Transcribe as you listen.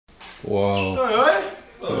Wow. Hey.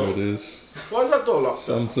 There it is. Why is that door locked?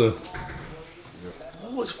 Santa.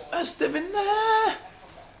 Oh, it's festive in there.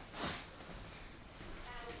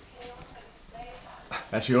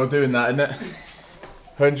 That's you're doing that, isn't it?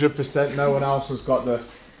 100%. No one else has got the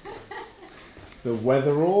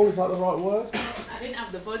weatherall. Is that the right word? I didn't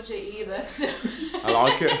have the budget either, so. I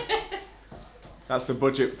like it. That's the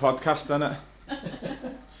budget podcast, isn't it?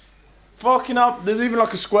 Fucking up. There's even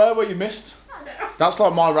like a square where you missed. That's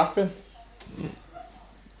like my rapping.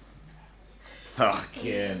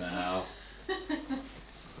 Fucking hell.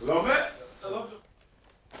 Love it. I love it.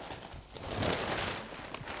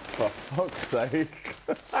 For fuck's sake.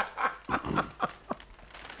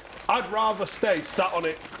 I'd rather stay sat on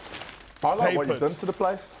it, I like what Papered. you've done to the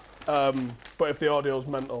place. but if the audio's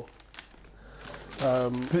mental.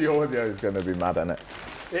 The audio is going to be mad, isn't it?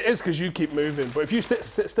 It is because you keep moving, but if you sit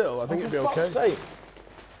still, I think it'd be okay. Sake.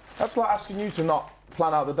 That's like asking you to not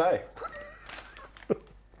plan out the day.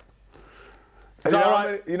 Is that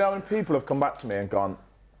alright? You know when people have come back to me and gone,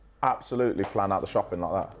 absolutely plan out the shopping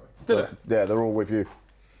like that? Did But, yeah, they're all with you.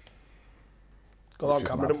 Got that on Which is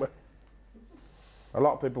camera, mad. didn't we? A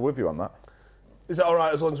lot of people with you on that. Is that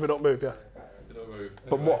alright as long as we don't move, yeah? Don't move.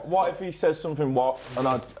 But what if he says something and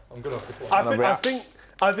I... I'm gonna have to close.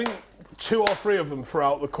 I think 2 or 3 of them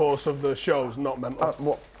throughout the course of the show's not mental.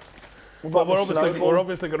 what? But we're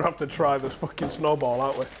obviously going to have to try the fucking snowball,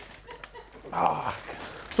 aren't we?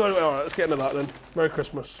 So anyway, alright, let's get into that then. Merry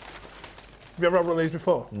Christmas. Have you ever had one of these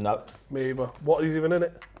before? No, Me either. What is even in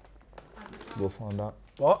it? we'll find out.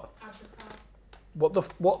 What? What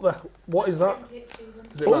is that?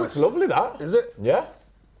 Is it Oh, nice? it's lovely that. Is it? Yeah.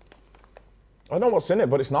 I don't know what's in it,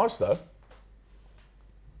 but it's nice though.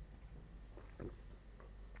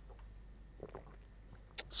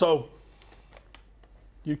 So,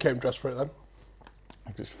 you came dressed for it then?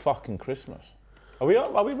 It's fucking Christmas. Are we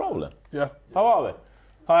rolling? Yeah. How are we?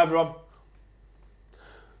 Hi everyone.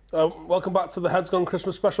 Welcome back to the Heads Gone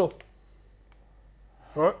Christmas special.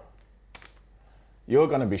 Alright. You're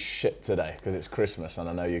going to be shit today because it's Christmas and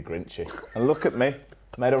I know you're grinchy. And look at me.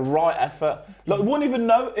 Made a right effort. Look, I wouldn't even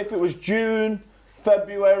know if it was June,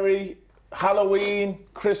 February, Halloween,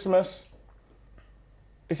 Christmas.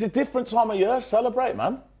 It's a different time of year. Celebrate,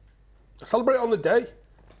 man. Celebrate on the day.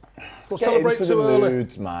 We'll Get celebrate into too the early.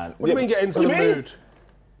 mood, man. What do you mean get into What the do you mean? mood?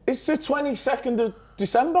 It's the 22nd of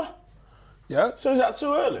December. Yeah? So is that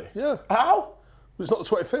too early? Yeah. How? It's not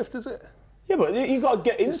the 25th, is it? Yeah, but you got to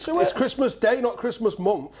get into It's it. Christmas Day, not Christmas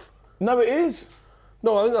month. No, it is.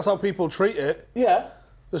 No, I think that's how people treat it. Yeah.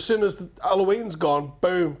 As soon as Halloween's gone,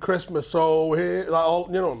 boom, Christmas. So here, like all,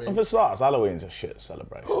 you know what I And mean? for starters, Halloween's a shit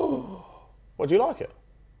celebration. What, do you like it?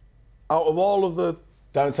 Out of all of the,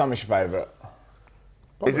 Don't tell me it's your favourite.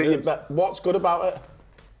 Is Probably it? What's good about it?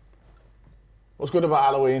 What's good about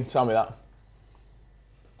Halloween? Tell me that.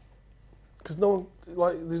 because no one,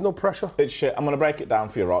 like, there's no pressure. It's shit. I'm going to break it down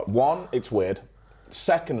for you, right? One, it's weird.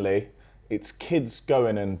 Secondly, it's kids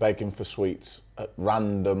going and begging for sweets at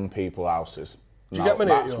random people's houses. Do you get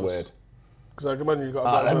many at That's yours? weird. Because I can imagine you got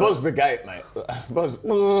a bit of Buzz the gate, mate. Buzz.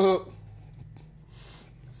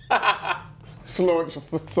 Just launch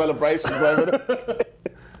celebrations over there.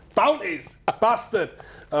 bounties, bastard.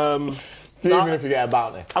 Fuming if you get a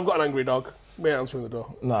bounty. I've got an angry dog. Me answering the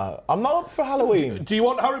door. No, I'm not up for Halloween. Do you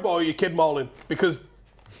want Haribo or your kid mauling? Because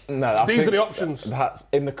No, I these are think the options. That's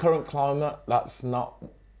in the current climate. That's not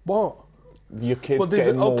What? your kids Well, this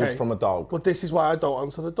getting is- mauled okay. from a dog. But this is why I don't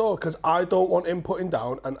answer the door, because I don't want him putting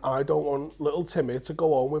down and I don't want little Timmy to go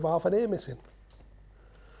home with half an ear missing.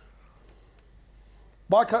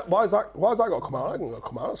 Why has that got to come out? I ain't got to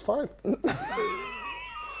come out, that's fine.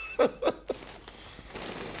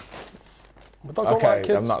 My dog don't like Okay,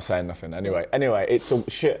 kids. I'm not saying nothing. Anyway, it's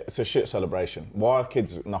a shit celebration. Why are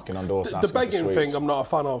kids knocking on doors? and The asking for begging sweets? thing I'm not a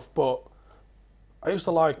fan of, but I used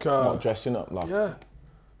to like... Not dressing up like. yeah,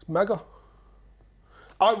 it's mega.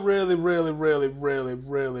 I really, really, really, really,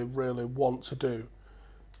 really, really want to do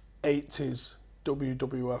 80s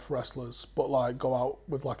WWF wrestlers, but like go out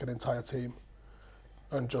with like an entire team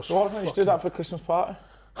and just... Why don't you do that for a Christmas party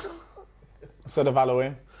instead of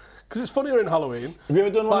Halloween? Because it's funnier in Halloween. Have you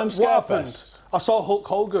ever done one of them What happened? Scarefests? I saw Hulk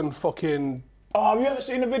Hogan fucking... Oh, have you ever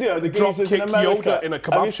seen the video of the Drop geezers in kick America? Yoda in a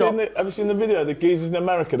kebab shop. Have you seen the video of the geezers in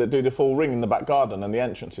America that do the full ring in the back garden and the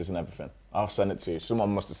entrances and everything? I'll send it to you.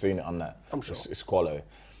 Someone must have seen it on there. I'm sure. It's quality.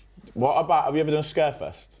 What about, have you ever done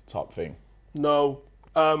Scarefest type thing? No.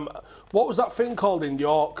 What was that thing called in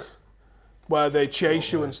York where they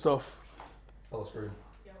chase you and stuff? Hellscream.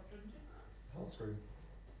 Hellscream.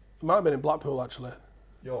 It might have been in Blackpool, actually.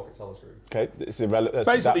 York, it's Okay, it's irrelevant.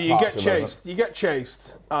 Basically, you get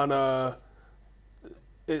chased, and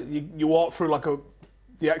You walk through like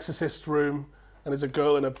the Exorcist room, and there's a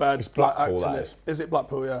girl in a bed. It's Blackpool, acting that it. Is it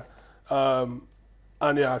Blackpool? Yeah.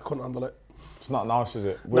 And yeah, I couldn't handle it. It's not nice, is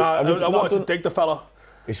it? No, I wanted to dig the fella.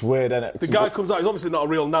 It's weird, isn't it? The guy comes out, he's obviously not a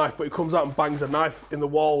real knife, but he comes out and bangs a knife in the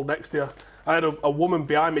wall next to you. I had a woman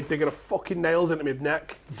behind me digging her fucking nails into my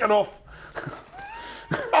neck. Get off!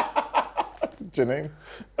 Janine.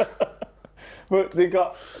 But they've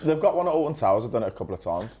got one at Alton Towers. I've done it a couple of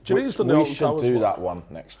times. Janine's done the Alton Towers We should do one. that one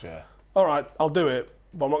next year. All right, I'll do it,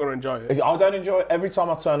 but I'm not going to enjoy it. I don't enjoy it. Every time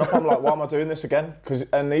I turn up, I'm like, why am I doing this again?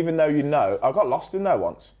 And even though I got lost in there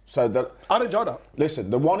once. So I'd enjoy that. listen,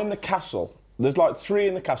 the one in the castle, there's like 3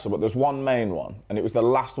 in the castle, but there's one main one, and it was the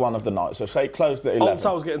last one of the night. So say it closed at 11. Alton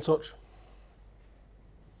Towers, get in touch.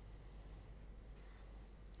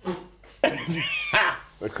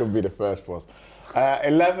 It could be the first was.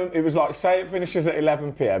 11, it was like, say it finishes at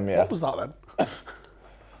 11 p.m, yeah? What was that then?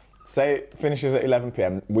 Say it finishes at 11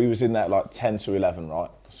 p.m. We was in there at like 10 to 11,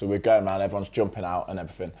 right? So we're going around, everyone's jumping out and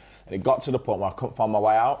everything. And it got to the point where I couldn't find my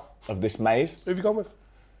way out of this maze. Who have you gone with?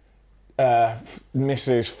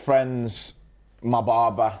 Mrs. Friends, my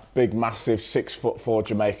barber, big, massive, 6'4"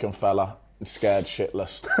 Jamaican fella, scared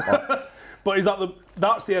shitless. Like, But is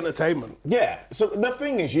that's the entertainment? yeah, so the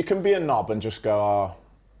thing is, you can be a knob and just go, oh,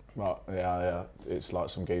 well, yeah, it's like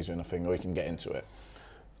some geezer in a thing, or you can get into it.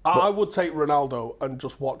 I would take Ronaldo and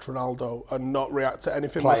just watch Ronaldo and not react to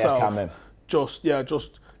anything Player myself. cam in.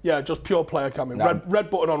 Just pure player cam in. No, Red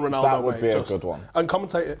button on Ronaldo, that would mate, be a just- good one. And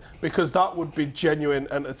commentate it, because that would be genuine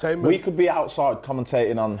entertainment. We could be outside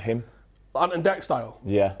commentating on him. Ant and Deck style.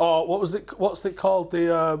 Yeah. Oh, what's it called?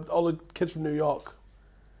 All the kids from New York.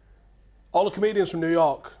 All the comedians from New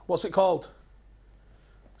York. What's it called?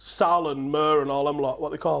 Sal and Murr and all them lot. What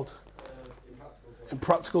are they called?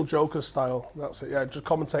 Impractical Jokers style. That's it. Yeah, just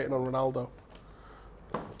commentating on Ronaldo.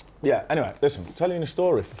 Yeah, anyway, listen, telling you a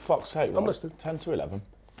story, for fuck's sake. I'm listening. 10 to 11.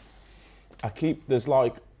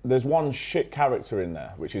 There's one shit character in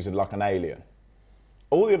there, which is like an alien.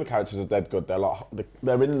 All the other characters are dead good.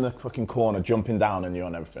 They're in the fucking corner, jumping down on you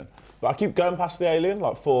and everything. But I keep going past the alien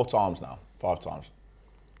like 4 times now, 5 times.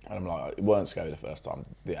 And I'm like, it weren't scary the first time,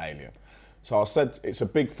 the alien. So I said, it's a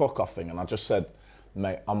big fuck off thing, and I just said,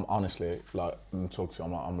 mate, I'm honestly, like, I'm talking to you,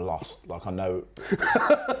 I'm like, I'm lost. Like, I know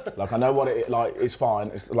what it, like, it's fine.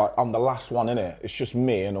 It's like, I'm the last one in it. It's just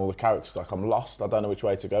me and all the characters. Like, I'm lost. I don't know which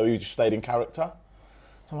way to go. You just stayed in character.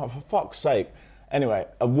 So I'm like, for fuck's sake. Anyway,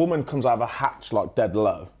 a woman comes out of a hatch, like, dead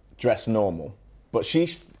low, dressed normal. But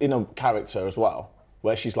she's in a character as well,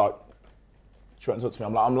 where she's like, she went up to me,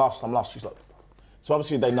 I'm like, I'm lost. She's like, so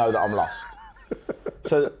obviously they know that I'm lost.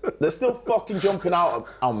 So they're still fucking jumping out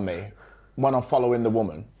on me when I'm following the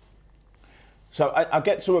woman. So I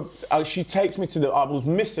get to she takes me to I was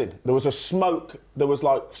missing. There was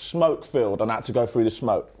like smoke filled, and I had to go through the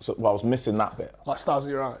smoke. So I was missing that bit. Like stars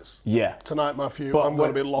in your eyes. Yeah. Tonight, Matthew, I'm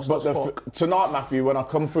going to be lost as fuck. Tonight, Matthew, when I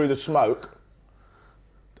come through the smoke,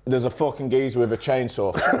 there's a fucking geezer with a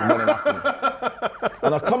chainsaw running after me.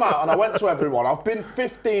 And I come out and I went to everyone. I've been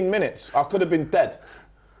 15 minutes. I could have been dead.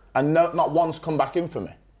 And not one's come back in for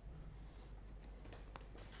me.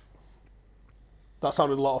 That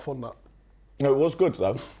sounded a lot of fun, that. No, it was good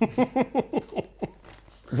though.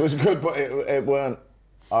 It was good, but it weren't.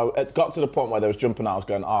 It got to the point where they was jumping out. I was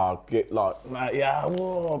going, yeah,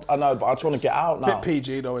 whoa. I know, but I just want to get out now. Bit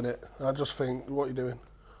PG though, innit? I just think, what are you doing?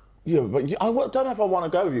 Yeah, but I don't know if I want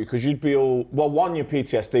to go with you, because you'd be all... Well, one, your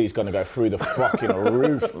PTSD is going to go through the fucking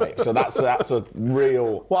roof, mate. So that's a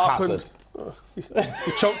real hazard.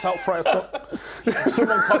 You choked out Freya Tuck.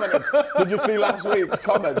 Someone commented, did you see last week's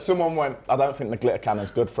comment? Someone went, I don't think the glitter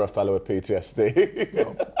cannon's good for a fellow with PTSD.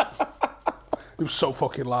 No. It was so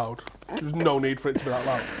fucking loud. There was no need for it to be that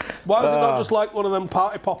loud. Why was it not just like one of them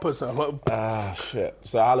party poppers? Shit.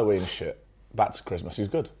 So Halloween shit. Back to Christmas is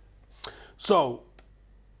good. So,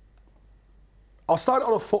 I'll start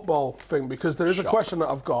on a football thing, because there is a question that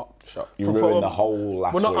I've got. You ruined the whole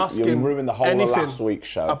last week. We're not asking you ruined the whole of anything last week's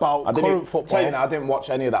show. about current football. Tell you now, I didn't watch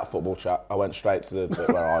any of that football chat. I went straight to the bit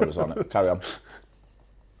where I was on it. Carry on.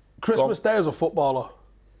 Christmas Day as a footballer.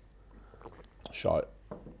 Shite.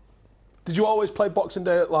 Did you always play Boxing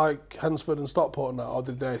Day at like Hensford and Stockport and that, or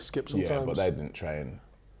did they skip sometimes? Yeah, but they didn't train.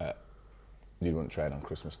 You wouldn't train on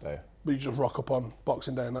Christmas Day. But you just rock up on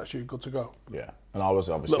Boxing Day and that's you good to go. Yeah, and I was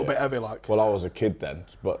obviously A little bit heavy, like. Well, I was a kid then,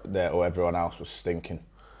 but everyone else was stinking.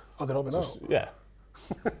 Oh, they'd all been out. Yeah.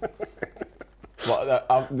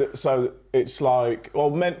 So it's like,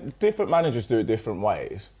 well, different managers do it different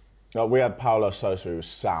ways. Like we had Paulo Sousa, who was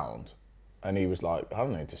sound, and he was like, I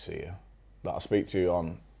don't need to see you. Like, I'll speak to you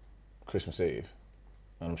on Christmas Eve,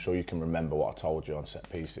 and I'm sure you can remember what I told you on set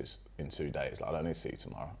pieces in 2 days. Like, I don't need to see you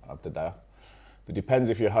tomorrow. I have the day off. But it depends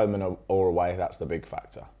if you're home or away. That's the big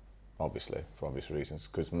factor, obviously, for obvious reasons.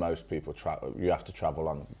 Because most people you have to travel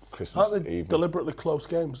on Christmas Aren't they evening. deliberately close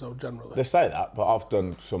games though, generally? They say that, but I've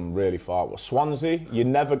done some really far. Swansea, they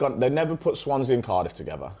never put Swansea and Cardiff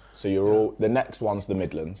together. So the next one's the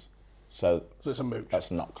Midlands. So it's a mooch.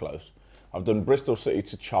 That's not close. I've done Bristol City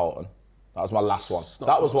to Charlton. That was my last one. not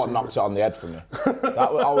That was close what knocked it on the head for me.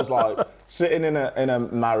 I was like sitting in a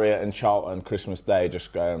Marriott in Charlton Christmas Day,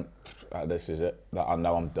 just going, "This is it. I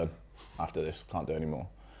know I'm done after this. Can't do any more."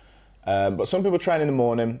 But some people train in the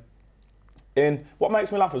morning. What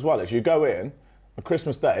makes me laugh as well is you go in on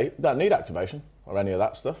Christmas Day, you don't need activation or any of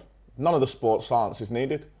that stuff. None of the sports science is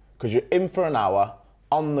needed because you're in for an hour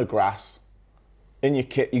on the grass in your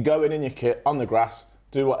kit. You go in your kit on the grass.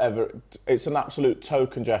 Do whatever. It's an absolute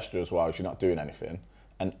token gesture as well as you're not doing anything.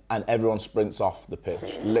 And everyone sprints off the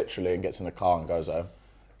pitch, literally, and gets in the car and goes home.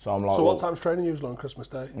 So I'm like... So what time's training usually on Christmas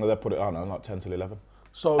Day? Well, they put it on, like 10 till 11.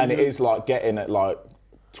 So it is like getting at like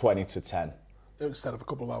 20 to 10. Instead of a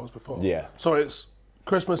couple of hours before? Yeah. So it's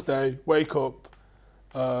Christmas Day, wake up...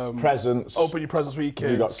 Presents. Open your presents with your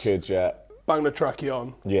kids. You got kids, yeah. Bang the trackie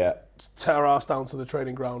on. Yeah. Tear ass down to the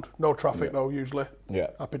training ground. No traffic, no, usually. Yeah.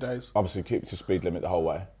 Happy days. Obviously keep to speed limit the whole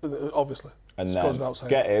way. Obviously. And Just then goes without saying.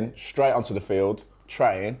 get in, straight onto the field,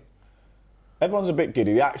 train. Everyone's a bit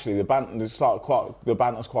giddy. Actually, the banter's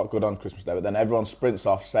quite good on Christmas Day, but then everyone sprints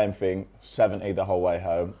off, same thing, 70 the whole way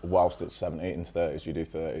home. Whilst it's 70 in 30s, you do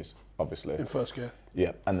 30s, obviously. In first gear.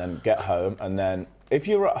 Yeah, and then get home, and then if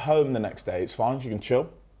you're at home the next day, it's fine, you can chill.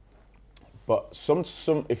 But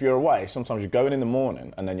if you're away, sometimes you're going in the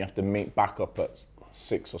morning, and then you have to meet back up at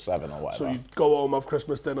 6 or 7 or whatever. So you go home, have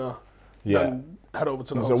Christmas dinner, then head over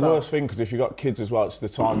to the hotel. It's the worst thing, because if you've got kids as well, it's the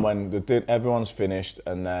time when everyone's finished,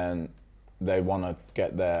 and then they want to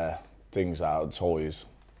get their things out, toys.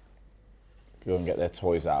 Go and get their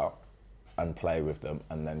toys out and play with them,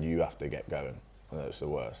 and then you have to get going. And that's the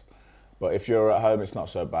worst. But if you're at home, it's not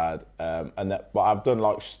so bad. But I've done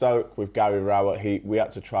like Stoke with Gary Rowett. We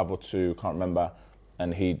had to travel to, can't remember,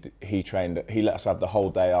 and he trained. He let us have the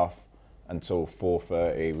whole day off until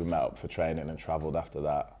 4:30. We met up for training and travelled after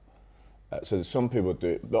that. So some people do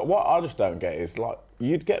it. But what I just don't get is like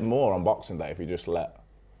you'd get more on Boxing Day if you just let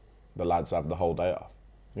the lads have the whole day off.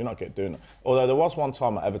 You're not doing it. Although there was one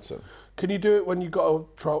time at Everton. Can you do it when you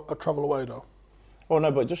got to travel away though? Oh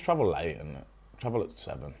no, but just travel late and travel at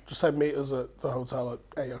 7. Just say meet us at the hotel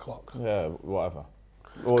at 8 o'clock. Yeah, whatever.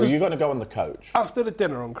 Or you're going to go on the coach. After the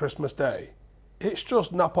dinner on Christmas Day, it's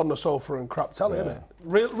just nap on the sofa and crap telly, isn't it?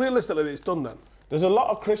 Realistically, it's done then. There's a lot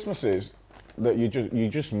of Christmases that you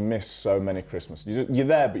just miss so many Christmases. You're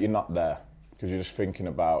there, but you're not there because you're just thinking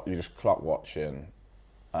about, you're just clock watching,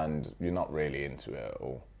 and you're not really into it at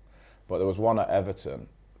all. But there was one at Everton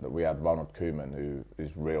that we had Ronald Koeman, who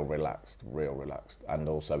is real relaxed, and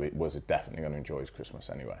also it was definitely going to enjoy his Christmas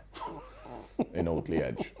anyway, in Audley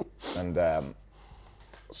Edge. And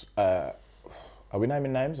are we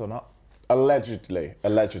naming names or not? Allegedly.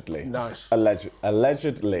 Nice.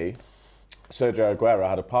 Allegedly, Sergio Aguero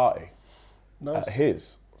had a party Nice. at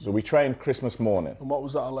his. So we trained Christmas morning. And what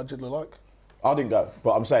was that allegedly like? I didn't go,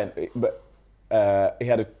 but I'm saying,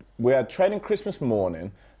 we had training Christmas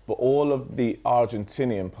morning, but all of the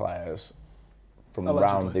Argentinian players from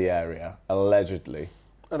around the area, allegedly.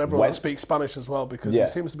 And everyone that speaks Spanish as well, because Yeah. it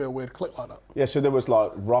seems to be a weird clique like that. Yeah, so there was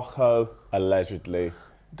like Rojo, allegedly.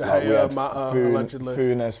 De Like, we Gea, had Mata, allegedly.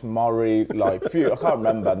 Funes, Mori, like few. I can't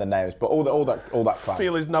remember the names, but all that clan.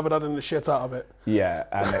 Feel he's never had the shit out of it. Yeah,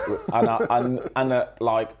 and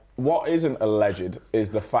like what isn't alleged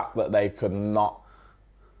is the fact that they could not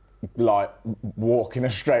like walk in a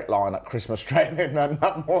straight line at Christmas training, and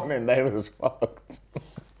that morning they was fucked.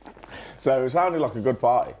 So it sounded like a good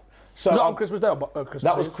party. So Was that on Christmas Day or Christmas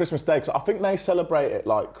that was Eve? Christmas Day, because I think they celebrate it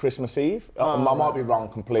like Christmas Eve. I might be wrong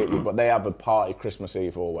completely, but they have a party Christmas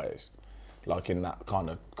Eve always, like in that kind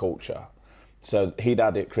of culture. So he'd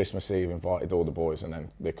had it Christmas Eve, invited all the boys, and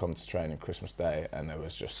then they come to training Christmas Day, and there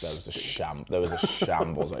was a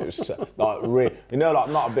shambles. It was like like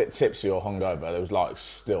not a bit tipsy or hungover. There was like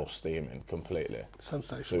still steaming completely. So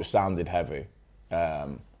Sensational. it sounded heavy.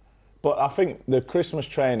 But I think the Christmas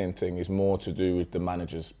training thing is more to do with the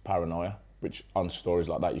manager's paranoia, which on stories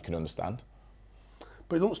like that you can understand.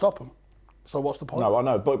 But it doesn't stop them. So what's the point? No, I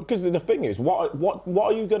know, but because the thing is, what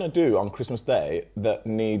are you going to do on Christmas Day that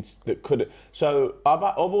could? So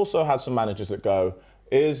I've also had some managers that go,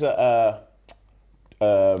 here's a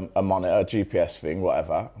monitor, a GPS thing,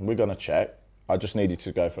 whatever. We're going to check. I just need you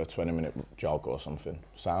to go for a 20-minute jog or something.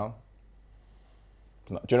 Sound?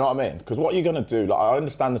 Do you know what I mean? Because what you're going to do, like I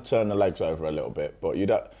understand to turn the legs over a little bit, but you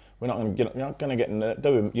don't. We're not going to get. You're not going to get.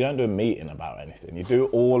 You don't do a meeting about anything. You do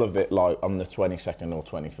all of it like on the 22nd or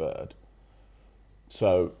 23rd.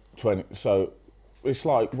 So it's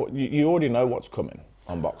like what you already know what's coming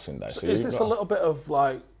on Boxing Day. So is this a little bit of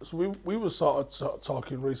like? So we were sort of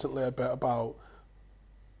talking recently a bit about.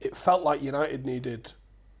 It felt like United needed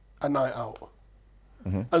a night out.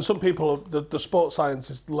 Mm-hmm. And some people, the sports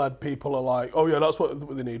scientist-led people are like, oh yeah, that's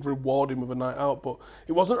what they need, reward him with a night out. But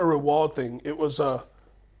it wasn't a reward thing, it was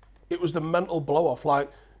the mental blow-off. Like,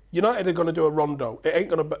 United are going to do a rondo. It ain't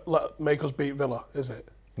going to make us beat Villa, is it?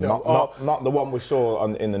 Not the one we saw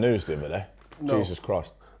in the news the other day. No. Jesus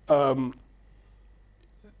Christ. There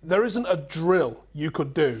isn't a drill you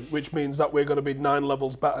could do, which means that we're going to be 9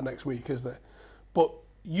 levels better next week, is there? But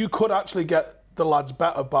you could actually get the lads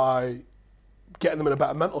better by getting them in a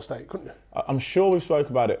better mental state, couldn't you? I'm sure we've spoke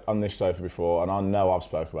about it on this sofa before, and I know I've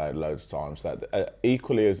spoken about it loads of times, that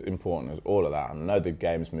equally as important as all of that, and I know the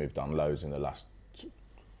game's moved on loads in the last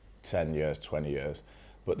 10 years, 20 years,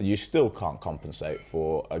 but you still can't compensate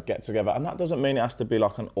for a get-together, and that doesn't mean it has to be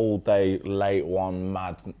like an all-day, late one,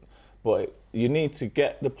 mad, but you need to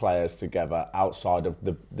get the players together outside of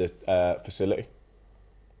the facility.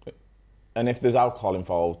 And if there's alcohol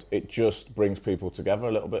involved, it just brings people together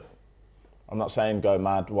a little bit. I'm not saying go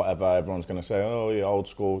mad, whatever. Everyone's going to say, oh, yeah, old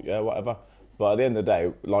school, yeah, whatever. But at the end of the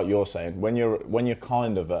day, like you're saying, when you're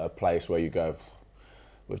kind of at a place where you go,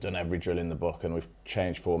 we've done every drill in the book and we've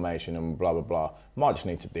changed formation and blah, blah, blah, might just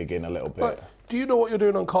need to dig in a little bit. Right. Do you know what you're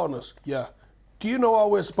doing on corners? Yeah. Do you know how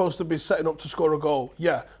we're supposed to be setting up to score a goal?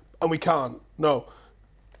 Yeah. And we can't? No.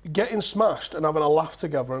 Getting smashed and having a laugh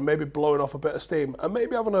together and maybe blowing off a bit of steam and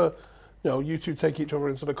maybe having a... you two take each other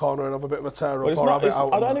into the corner and have a bit of a tear up have it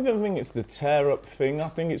out. I don't even think it's the tear up thing. I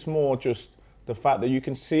think it's more just the fact that you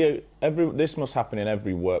can see this must happen in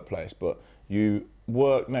every workplace, but you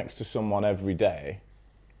work next to someone every day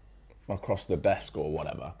across the desk or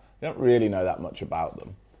whatever. You don't really know that much about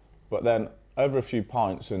them. But then over a few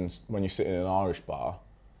pints and when you sit in an Irish bar,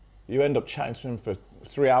 you end up chatting to him for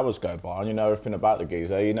 3 hours go by and you know everything about the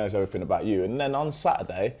geezer, he knows everything about you. And then on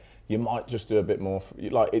Saturday, you might just do a bit more,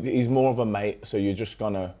 he's more of a mate, so you're just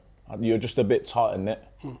a bit tight in it.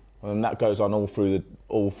 And that goes on all through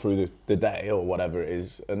the day or whatever it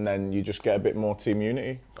is. And then you just get a bit more team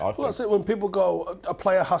unity, I think. Well, that's it, when people go, a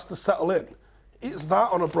player has to settle in. It's that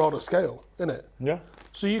on a broader scale, isn't it? Yeah.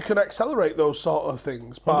 So you can accelerate those sort of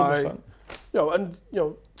things by,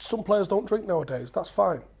 100%. Some players don't drink nowadays, that's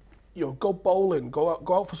fine. Go bowling, go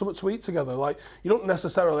out for something to eat together. Like, you don't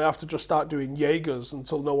necessarily have to just start doing Jaegers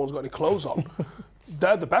until no one's got any clothes on.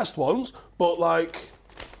 They're the best ones, but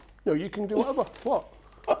you can do whatever. What?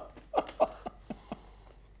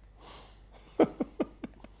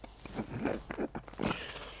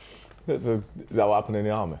 Is that what happened in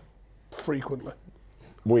the army? Frequently.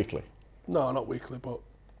 Weekly? No, not weekly, but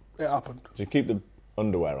it happened. Do you keep the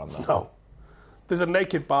underwear on there? No. There's a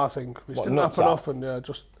naked bar thing, which didn't happen often, yeah,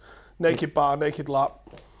 just naked bar, naked lap.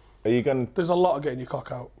 Are you going? There's a lot of getting your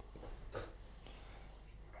cock out.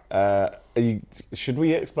 Should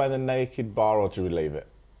we explain the naked bar or do we leave it?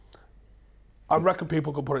 I reckon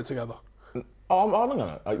people could put it together. I'm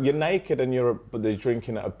gonna. You're naked and they're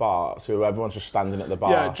drinking at a bar, so everyone's just standing at the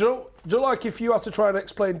bar. Yeah, do you know like if you had to try and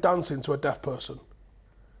explain dancing to a deaf person,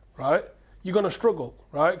 right? You're going to struggle,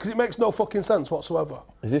 right? Because it makes no fucking sense whatsoever.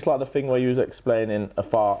 Is this like the thing where you was explaining a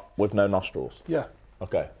fart with no nostrils? Yeah.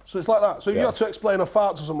 Okay. So it's like that. So if you had to explain a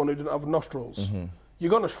fart to someone who didn't have nostrils, you're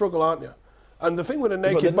going to struggle, aren't you? And the thing with a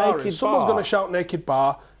naked bar is someone's going to shout naked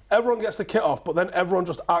bar, everyone gets the kit off, but then everyone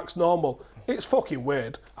just acts normal. It's fucking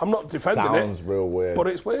weird. I'm not defending it. Sounds real weird. But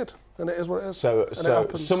it's weird, and it is what it is. So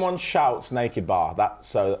someone shouts naked bar,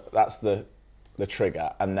 that's the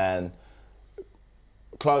trigger, and then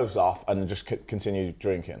clothes off and just continue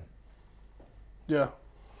drinking. Yeah.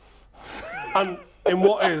 And in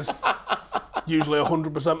what is usually a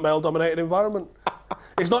 100% male-dominated environment.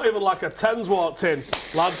 It's not even like a tens walked in.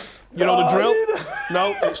 Lads, you know the drill?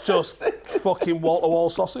 No, it's just fucking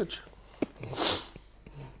wall-to-wall sausage.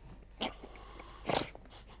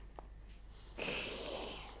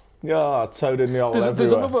 Yeah, toad in the hole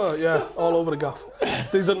There's another, all over the gaff.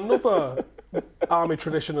 There's another army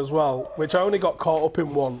tradition as well, which I only got caught up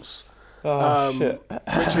in once,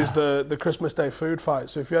 which is the Christmas Day food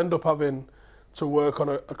fight. So if you end up having to work on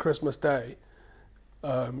a Christmas Day,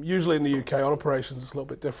 usually in the UK on operations it's a little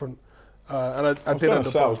bit different. And I did end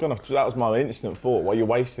up. That was my instant thought. Why are you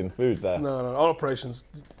wasting food there? No, on operations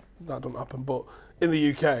that doesn't happen. But in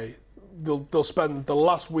the UK, they'll spend the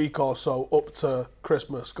last week or so up to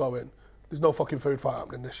Christmas going, there's no fucking food fight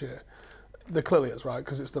happening this year. There clearly is, right?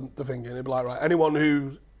 Because it's the thing, and it'd be like, right, anyone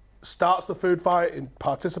who starts the food fight and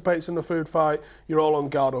participates in the food fight, you're all on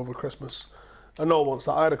guard over Christmas. And no one wants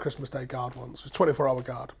that. I had a Christmas Day guard once. It was 24-hour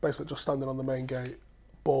guard. Basically just standing on the main gate,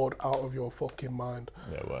 bored out of your fucking mind.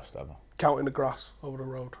 Yeah, worst ever. Counting the grass over the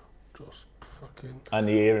road. Just fucking... And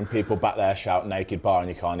you're hearing people back there shout naked bar and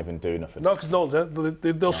you can't even do nothing. No, because no one's there.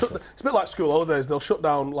 They'll shut... It's a bit like school holidays. They'll shut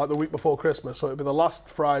down like the week before Christmas. So it'll be the last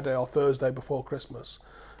Friday or Thursday before Christmas.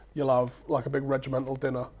 You'll have like a big regimental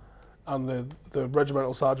dinner. And the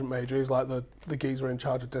regimental sergeant major, he's like the geezer in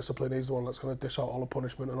charge of discipline. He's the one that's going to dish out all the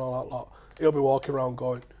punishment and all that lot. He'll be walking around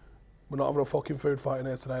going, we're not having a fucking food fight in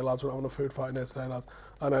here today, lads. We're not having a food fight in here today, lads.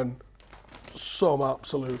 And then some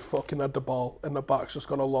absolute fucking head the ball in the back's just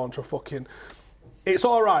going to launch a fucking... It's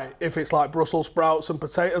all right if it's like Brussels sprouts and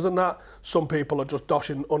potatoes and that. Some people are just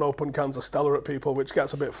doshing unopened cans of Stella at people, which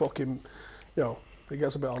gets a bit fucking, it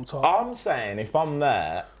gets a bit on top. I'm saying if I'm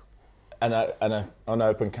there and an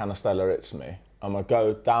unopened can of Stella hits me, I'm going to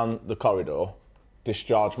go down the corridor,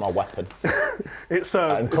 discharge my weapon,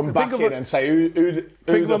 and come back in and say, who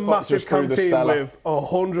Think the of a fuck massive just threw the canteen Stella? with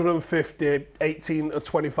 150 18 to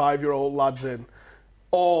 25-year-old lads in,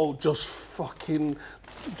 all just fucking... Do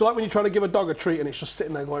you like when you're trying to give a dog a treat and it's just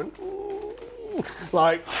sitting there going...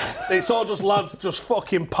 Like, it's all just lads just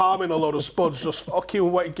fucking palming a load of spuds, just fucking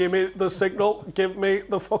wait, give me the signal, give me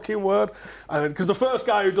the fucking word. And because the first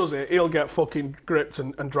guy who does it, he'll get fucking gripped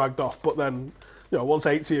and dragged off. But then, once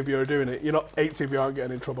 80 of you are doing it, 80 of you aren't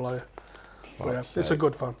getting in trouble, are you? But yeah, it's a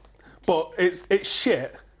good fun. But it's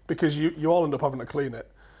shit because you all end up having to clean it.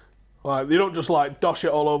 Like, you don't just like dosh it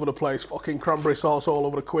all over the place, fucking cranberry sauce all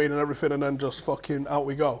over the queen and everything, and then just fucking out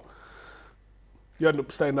we go. You end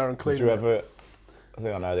up staying there and cleaning it. I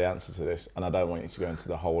think I know the answer to this, and I don't want you to go into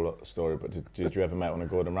the whole story, but did you ever make one of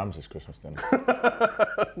Gordon Ramsay's Christmas dinner?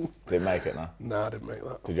 Did it make it, no? No, I didn't make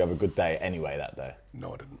that. Did you have a good day anyway that day?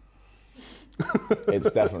 No, I didn't. It's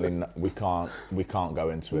definitely, we can't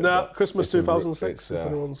go into it. No, Christmas it's 2006, if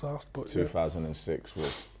anyone's asked. But 2006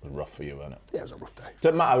 was rough for you, wasn't it? Yeah, it was a rough day.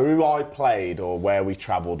 Doesn't matter who I played or where we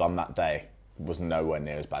travelled on that day. It was nowhere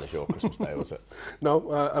near as bad as your Christmas day, was it?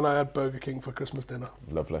 No, and I had Burger King for Christmas dinner.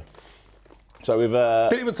 Lovely. So we've...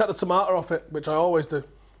 Didn't even take the tomato off it, which I always do.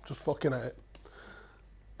 Just fucking at it.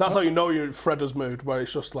 That's how you know you're in Fredda's mood, where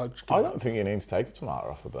it's just like... I don't think you need to take a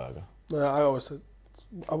tomato off a burger. I always say,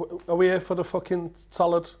 are we here for the fucking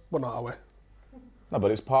salad? We're not, are we? No,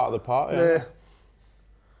 but it's part of the party. Yeah.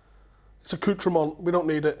 It's accoutrement. We don't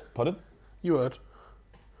need it. Pardon? You heard.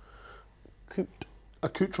 Coot.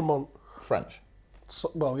 Accoutrement. French.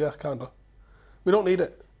 So, well, yeah, kind of. We don't need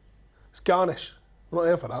it. It's garnish. We're not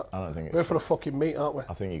here for that. I don't think it's... We're here for the fucking meat, aren't we?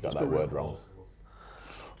 I think you got that word wrong.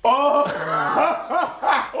 Oh!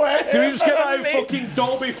 Did you just get that in fucking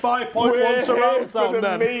Dolby 5.1 surround sound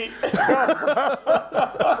then? Meat.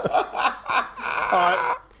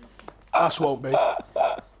 Alright. Ash won't be.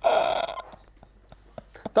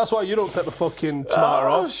 That's why you don't take the fucking tomato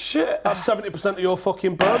off. Oh, shit. That's 70% of your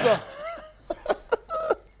fucking burger.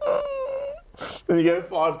 Then you go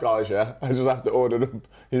 5 Guys, yeah? I just have to order them.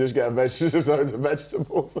 You just get just loads of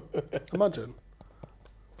vegetables. Imagine.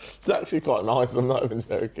 It's actually quite nice, I'm not even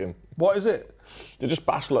joking. What is it? You just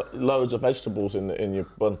bash loads of vegetables in your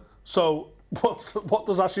bun. So, what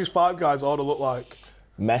does Ashley's Five Guys order look like?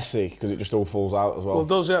 Messy, because it just all falls out as well. Well, it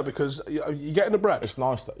does, yeah, because you get in the bread. It's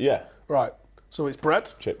nice, yeah. Right. So it's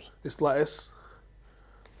bread. Chips. It's lettuce.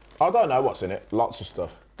 I don't know what's in it, lots of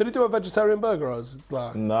stuff. Did he do a vegetarian burger or is it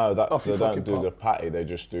like... No, they your don't fucking do pot? the patty, they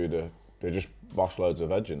just wash loads of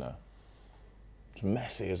veg in there. It's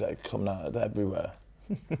messy as they come out everywhere.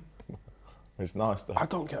 It's nice though. I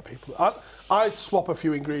don't get people. I swap a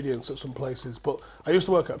few ingredients at some places, but I used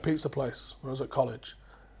to work at a pizza place when I was at college,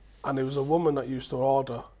 and there was a woman that used to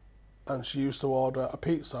order, and she used to order a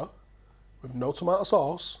pizza with no tomato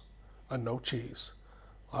sauce and no cheese.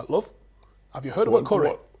 Like, love, have you heard of a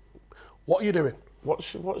curry? What are you doing? So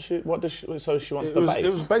she wants the base?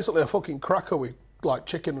 It was basically a fucking cracker with like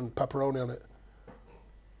chicken and pepperoni on it.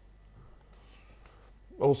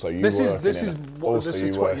 Also, This is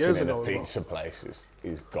 20 years in ago a as well. pizza place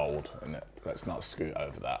is gold, isn't it? Let's not scoot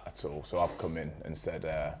over that at all. So I've come in and said,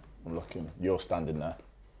 I'm looking, you're standing there.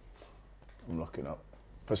 I'm looking up.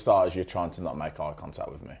 For starters, you're trying to not make eye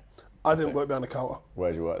contact with me. I didn't work behind the counter.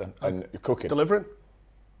 Where'd you work then? And you're cooking? Delivering.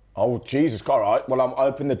 Oh, Jesus, all right. Well, I'm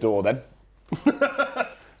opening the door then.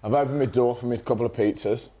 I've opened my door for me a couple of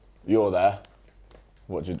pizzas. You're there.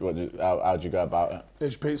 How'd you go about it?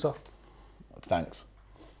 Here's your pizza. Thanks.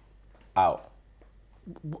 Out.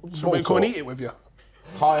 Do you want me to come and eat it with you?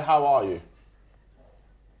 Hi, how are you?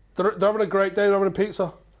 They're having a great day, they're having a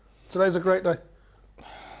pizza. Today's a great day.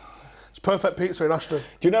 perfect pizza in Ashton.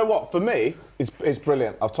 Do you know what? For me, it's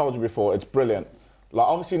brilliant. I've told you before, it's brilliant. Like,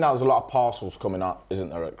 obviously now there's a lot of parcels coming up, isn't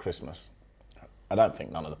there, at Christmas? I don't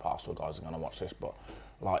think none of the parcel guys are going to watch this, but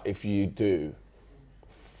like, if you do,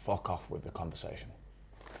 fuck off with the conversation.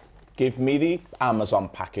 Give me the Amazon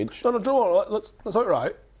package. No, do you know what? Let's have it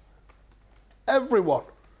right. Everyone,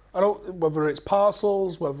 whether it's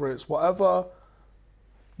parcels, whether it's whatever,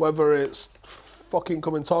 whether it's fucking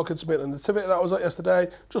coming talking to me at the nativity that I was at yesterday,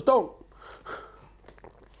 just don't.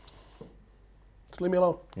 Just leave me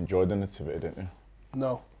alone. You enjoyed the nativity, didn't you?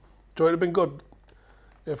 No. Joy, it'd have been good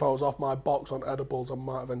if I was off my box on edibles. I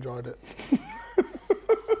might have enjoyed it.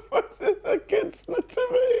 What's this? A kid's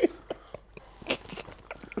nativity?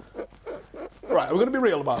 Right, are we going to be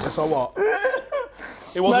real about this or what?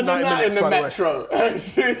 It wasn't Imagine 90 that minutes, in the by the way. metro.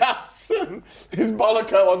 See Ashton, his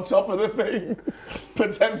bolloco on top of the thing,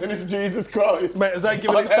 pretending it's Jesus Christ. Mate, as they're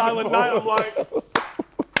giving On it silent night, edible. I'm like,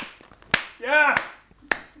 yeah,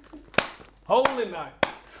 holy night.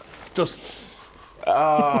 Just,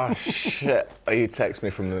 Oh, shit. You text me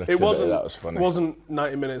from the nativity, that was funny. It wasn't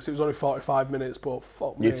 90 minutes, it was only 45 minutes, but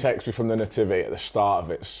fuck me. You text me from the nativity at the start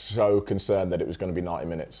of it, so concerned that it was going to be 90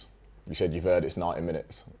 minutes. You said you've heard it's 90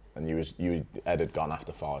 minutes, and Ed had gone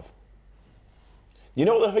after 5. You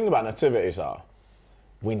know what the thing about nativities are?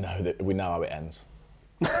 We know how it ends.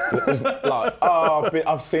 It's like,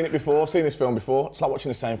 I've seen it before, I've seen this film before. It's like watching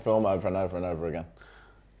the same film over and over and over again.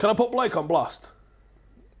 Can I put Blake on blast?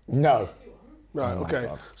 No. Right, Oh my okay.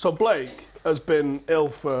 God. So Blake has been ill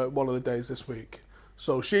for one of the days this week.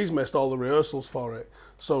 So she's missed all the rehearsals for it.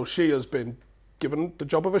 So she has been given the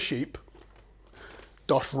job of a sheep,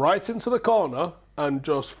 doshed right into the corner and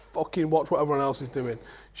just fucking watch what everyone else is doing.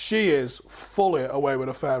 She is fully away with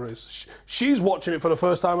her fairies. She's watching it for the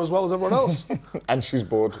first time as well as everyone else. And she's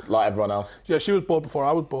bored, like everyone else. Yeah, she was bored before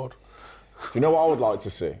I was bored. Do you know what I would like to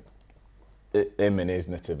see? Him in his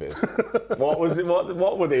nativity. What was it?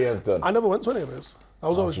 What would he have done? I never went to any of his. I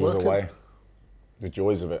was always She was working. away. The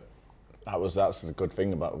joys of it. That's the good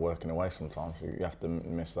thing about working away sometimes. You have to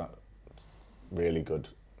miss that really good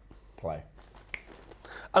play.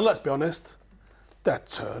 And let's be honest, they're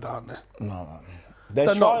turd, aren't they? No, man. They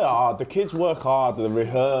They're try not- hard. The kids work hard. They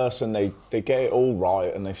rehearse and they get it all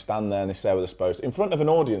right and they stand there and they say what they're supposed to. In front of an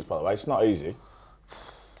audience, by the way, it's not easy.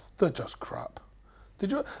 They're just crap.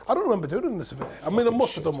 Did you? I don't remember doing this event. I mean, I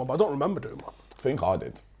must have done one, but I don't remember doing one. I think I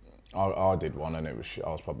did. I did one and it was shit. I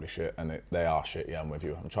was probably shit and they are shit, yeah, I'm with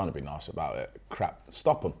you. I'm trying to be nice about it. Crap.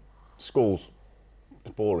 Stop them. Schools.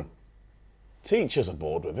 It's boring. Teachers are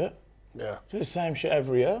bored with it. Yeah. Do the same shit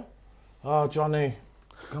every year. Oh, Johnny,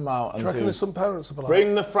 come out Do and you reckon do... there's some parents will be like,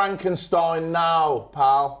 Bring the Frankenstein now,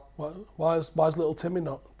 pal. why is little Timmy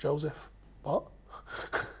not Joseph? What?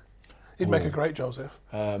 He'd make a great Joseph.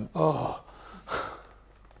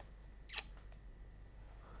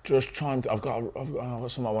 Just trying to... I've got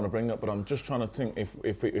something I want to bring up, but I'm just trying to think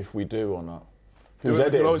if we do or not. Who's it, you can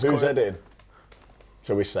editing? always Who's cut it. editing?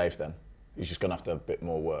 So we're safe then. He's just going to have to have a bit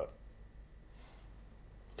more work.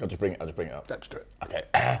 I'll just bring it up. Let's do it.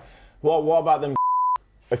 Okay. What about them?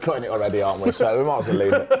 We're cutting it already, aren't we? So we might as well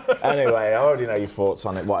leave it. Anyway, I already know your thoughts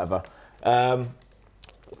on it. Whatever.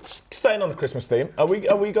 Staying on the Christmas theme, are we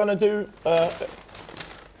going to do?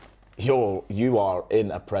 You are in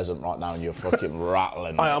a present right now, and you're fucking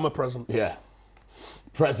rattling. I am a present. Yeah.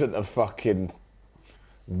 Present of fucking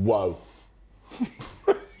woe.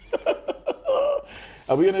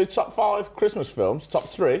 Are we going to do top 5 Christmas films? Top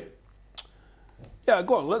 3? Yeah,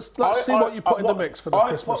 go on. Let's see what you put in the mix for the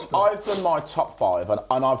Christmas film. I've done my top 5,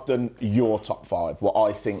 and I've done your top 5. What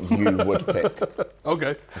I think you would pick.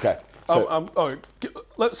 Okay. Okay. So All right.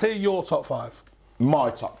 Let's hear your top 5. my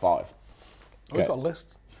top 5. Oh, we've got a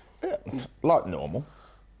list. Yeah, like normal.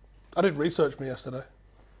 I did research me yesterday.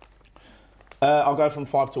 I'll go from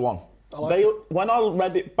 5 to 1. When I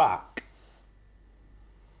read it back,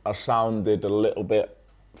 I sounded a little bit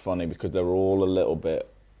funny because they were all a little bit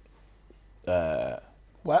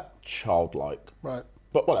Wet? childlike. Right.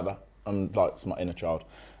 But whatever. It's my inner child.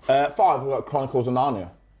 5, we've got Chronicles of Narnia.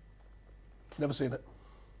 Never seen it.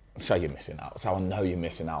 So you're missing out. So I know you're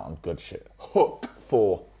missing out on good shit. Hook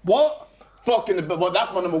 4. What? Fucking, but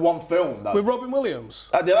that's my number 1 film, though. With Robin Williams?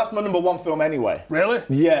 That's my number 1 film anyway. Really?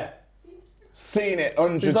 Yeah. Seen it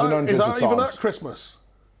hundreds Is and that hundreds of even times. at Christmas?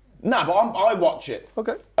 Nah, but I watch it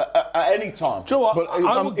Okay. at any time. Do you know what? But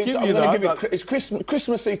I will give you that. It's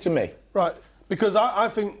Christmassy to me. Right. Because I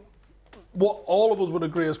think what all of us would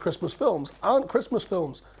agree as Christmas films aren't Christmas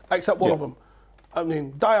films, except one of them. I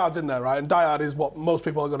mean, Die Hard's in there, right? And Die Hard is what most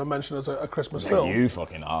people are going to mention as a Christmas film. You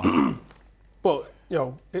fucking are. But,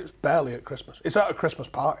 it's barely at Christmas. It's at a Christmas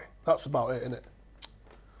party. That's about it, isn't it?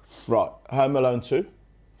 Right, Home Alone 2,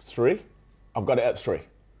 3. I've got it at 3.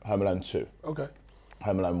 Home Alone 2. Okay.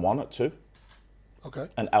 Home Alone 1 at 2. Okay.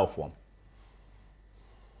 And Elf 1.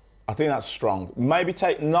 I think that's strong. Maybe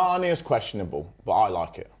take Narnia's questionable, but I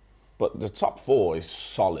like it. But the top 4 is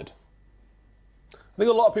solid. I think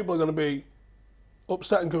a lot of people are going to be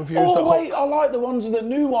upset and confused. Oh, at wait, I like the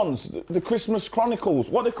new ones, the Christmas Chronicles.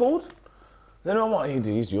 What are they called? They know what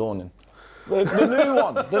he's yawning.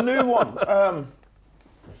 The new one.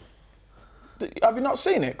 Have you not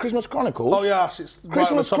seen it? Christmas Chronicles? Oh, yeah, it's Christmas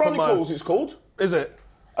right on the top of Chronicles, it's called. Is it?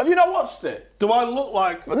 Have you not watched it? Do I look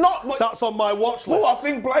like that's on my watch list? Well, I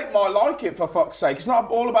think Blake might like it, for fuck's sake. It's not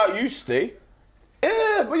all about you, Steve.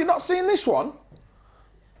 Yeah, but you're not seeing this one.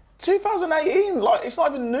 2018, like, it's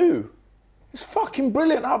not even new. It's fucking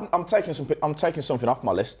brilliant. I'm taking something off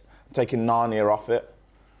my list. I'm taking Narnia off it.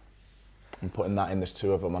 I'm putting that in. There's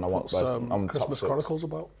 2 of them, and I want What's both. I'm top Christmas 6. Chronicles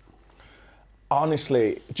about?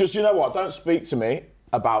 Honestly, just, you know what? Don't speak to me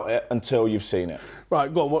about it until you've seen it.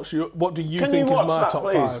 Right, go on. What do you Can think you is watch my that, top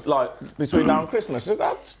please? 5? Like, between now and Christmas,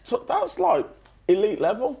 that's like elite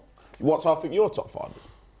level. What's I think your top 5?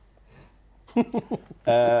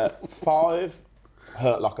 5,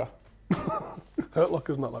 Hurt Locker. Hurt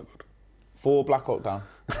Locker's not that good. 4, Black Hawk Down.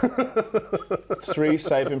 3,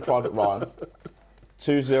 Saving Private Ryan.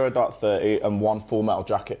 2, Zero Dark 30, and 1, Full Metal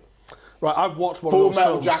Jacket. Right, I've watched one Full of those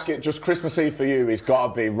Metal films. Jacket, just Christmas Eve for you, he's got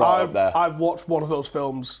to be right up there. I've watched one of those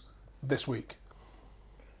films this week.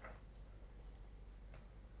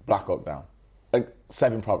 Black Hawk Down.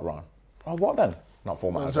 Saving Private Ryan. Oh, what then? Not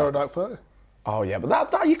Full Metal Zero Jacket. Dark 30. Oh, yeah,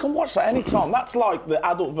 but that you can watch that any time. That's like the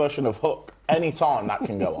adult version of Hook. Any time that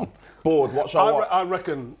can go on. Bored, what shall I watch? I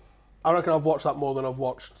reckon I've watched that more than I've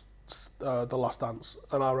watched The Last Dance,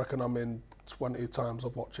 and I reckon I'm in 20 times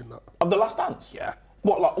of watching that. Of The Last Dance? Yeah.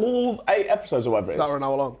 What, like all 8 episodes or whatever it is? That are an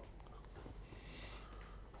hour long.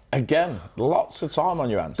 Again, lots of time on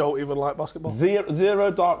your hands. Don't even like basketball.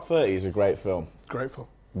 Zero Dark 30 is a great film. Great film.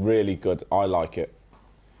 Really good. I like it.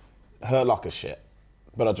 Hurt Locker's shit.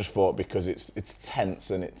 But I just thought because it's tense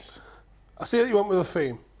and it's... I see that you went with a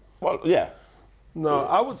theme. Well, yeah. No,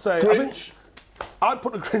 I would say... Grinch. I'd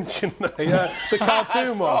put the Grinch in there, yeah. The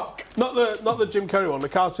cartoon one. Not the Jim Carrey one, the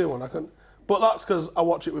cartoon one. But that's because I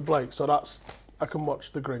watch it with Blake, so I can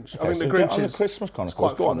watch the Grinch. Okay, I mean, so the get Grinch on is the Christmas Chronicles.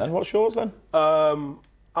 quite Go on funny. then. What's yours then? I'm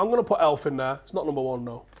going to put Elf in there. It's not number 1,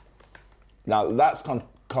 no. Now, that's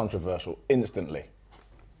controversial. Instantly.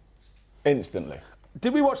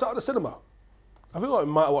 Did we watch that at the cinema? I think I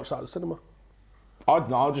might have watched that at the cinema.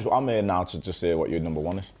 I'm here now to just hear what your number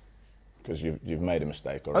 1 is. Because you've made a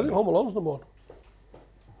mistake already. I think Home Alone's number 1.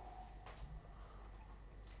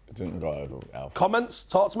 It didn't go over Elf. Comments?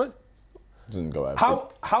 Talk to me. It didn't go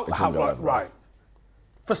over. Right.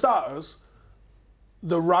 For starters,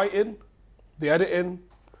 the writing, the editing,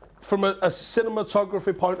 from a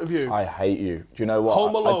cinematography point of view, I hate you. Do you know what?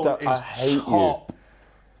 Home Alone I is hate top.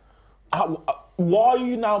 You. Why are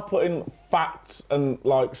you now putting facts and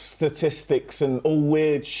like statistics and all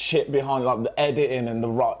weird shit behind like the editing and the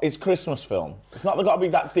right? It's Christmas film. It's not got to be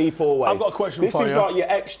that deep always. I've got a question for you. This is like your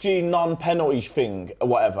XG non-penalty thing or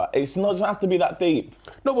whatever. It doesn't have to be that deep.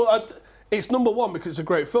 No, but it's number 1 because it's a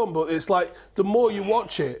great film. But it's like the more you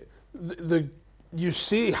watch it, you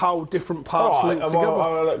see how different parts link together.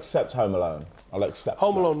 I'll accept Home Alone. I'll accept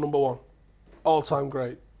Home that. Alone number 1, all-time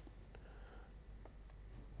great.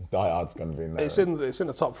 Die Hard's going to be in there. It's in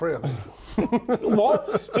the top 3, I think.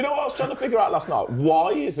 What? Do you know what I was trying to figure out last night? Why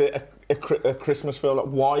is it a Christmas film? Like,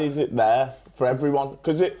 why is it there for everyone?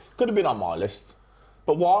 Because it could have been on my list.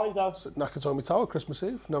 But why, though? It's at Nakatomi Tower, Christmas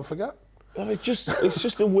Eve, never forget. It's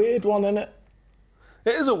just a weird one, isn't it?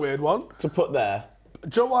 It is a weird one. To put there.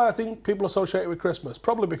 Do you know why I think people associate it with Christmas?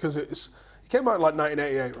 Probably because it came out in like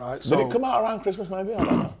 1988, right? So Did it come out around Christmas, maybe? I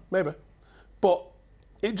don't know. maybe. But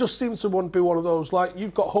it just seems to be one of those, like,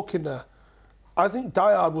 you've got Hook in there. I think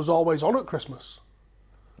Die Hard was always on at Christmas.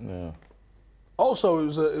 Yeah. Also,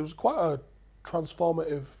 it was quite a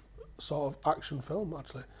transformative sort of action film,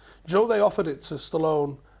 actually. Do you know they offered it to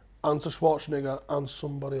Stallone and to Schwarzenegger and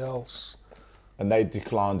somebody else? And they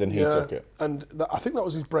declined and he took it. And I think that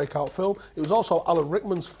was his breakout film. It was also Alan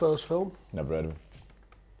Rickman's first film. Never heard of him.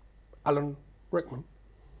 Alan Rickman.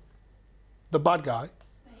 The bad guy.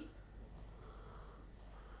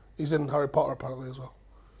 He's in Harry Potter apparently as well.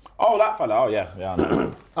 Oh, that fella. Oh, yeah, I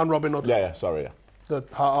know. And Robin Hood. yeah, sorry, yeah. The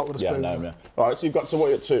Heart Out with a Yeah, Spoon. I know him, yeah. All right, so you've got to what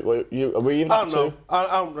you're at 2. Are we even I at don't 2?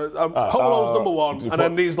 know. Home Alone's number 1, and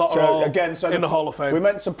then these lot are all in the Hall of Fame. We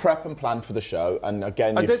meant to prep and plan for the show, and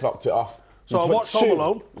again, you fucked it off. So I watched Home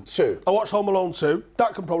Alone. 2. I watched Home Alone 2.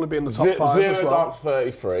 That can probably be in the top 5 Zero as well. Dark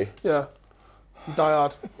 33. Yeah. Die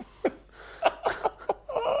Hard.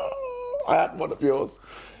 I had one of yours.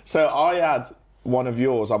 So I had one of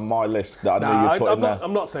yours on my list that I knew you put in there.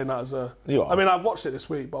 I'm not saying that as a... You are. I mean, I've watched it this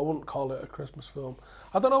week, but I wouldn't call it a Christmas film.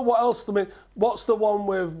 I don't know what else... I mean, what's the one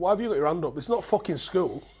with... Why have you got your hand up? It's not fucking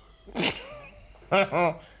School.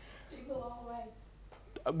 Jingle all the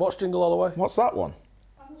way. Watch Jingle All the Way. What's that one?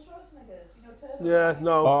 I'm not sure it's Turtle. Yeah,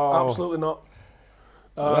 no, Oh. absolutely not.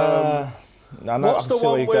 I know, What's I the see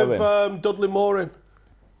where one you're with going. Dudley Moore in?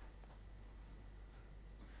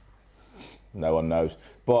 No one knows.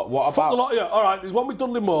 But what Fuck the about... lot, yeah. All right, there's one with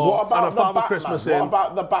Dudley Moore What about and a the Father Batman? Christmas What in.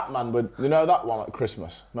 about the Batman with... You know that one at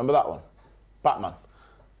Christmas? Remember that one? Batman.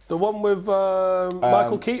 The one with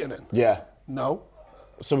Michael Keaton in? Yeah. No.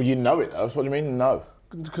 So you know it though, so what do you mean no?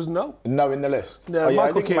 Because no. No in the list? Yeah, Oh, I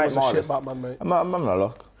Michael didn't Keaton make was a my shit list. Batman, mate. I'm gonna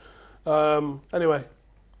look. Anyway,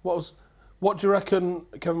 what do you reckon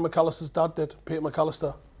Kevin McAllister's dad did? Peter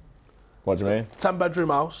McAllister. What do you mean? 10-bedroom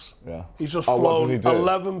house. Yeah. He's just Oh, what flown did he do?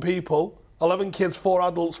 11 people, 11 kids, 4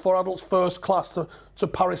 adults first class to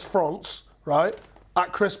Paris, France, right?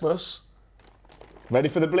 At Christmas. Ready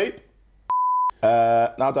for the bleep?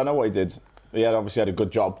 No, I don't know what he did. He obviously had a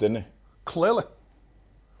good job, didn't he? Clearly.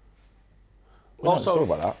 never saw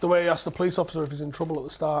about that. The way he asked the police officer if he's in trouble at the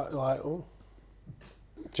start, like, oh,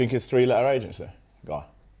 Do you think it's 3-letter agency guy?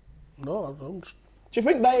 no, I don't. Do you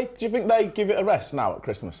think they give it a rest now at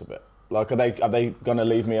Christmas a bit? Like, are they gonna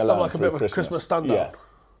leave me alone Like a through bit of a Christmas standout. Yeah.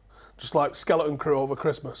 Just like skeleton crew over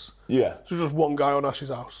Christmas. Yeah. So just one guy on Ash's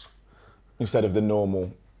house. Instead of the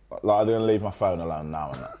normal, like, I'm gonna leave my phone alone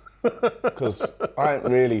now and that. Because I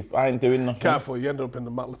ain't doing nothing. Careful, you end up in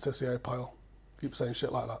the Matt Letizia pile. Keep saying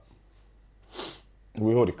shit like that.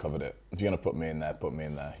 We've already covered it. If you're gonna put me in there, put me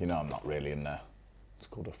in there. You know I'm not really in there. It's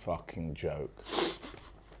called a fucking joke.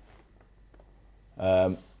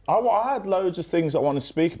 I had loads of things I wanted to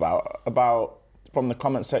speak about from the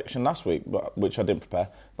comment section last week, which I didn't prepare.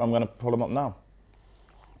 But I'm gonna pull them up now.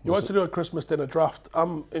 You want to do a Christmas dinner draft?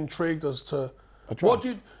 I'm intrigued as to A draft? what do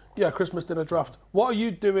you. Yeah, Christmas dinner draft. What are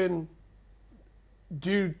you doing?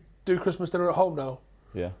 Do you do Christmas dinner at home now?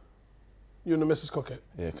 Yeah. You and the missus cook it.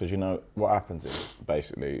 Yeah, because you know what happens is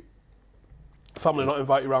basically Family not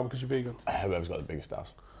invite you around because you're vegan. whoever's got the biggest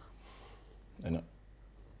house, innit?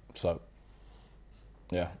 So,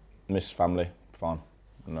 yeah, miss family, fine,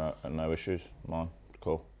 no issues, mine,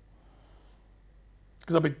 cool.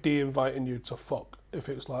 Because I'd be de-inviting you to fuck if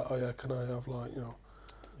it's like, oh yeah, can I have like, you know.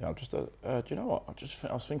 Yeah, I'm just. Do you know what?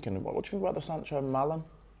 I was thinking. What do you think about the Sancho Malan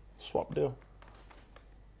swap deal?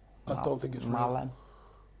 I don't think it's Malan.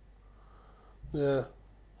 real. Yeah,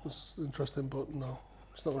 it's interesting, but no,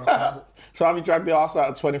 it's not right, is it? So have you dragged the arse out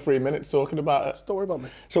of 23 minutes talking about it? Don't worry about me.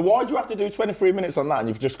 So why do you have to do 23 minutes on that and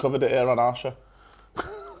you've just covered it here on our show?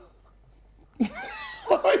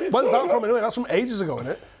 When's that from anyway? That's from ages ago,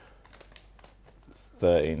 isn't it?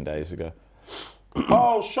 13 days ago.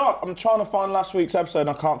 Oh, shot. I'm trying to find last week's episode and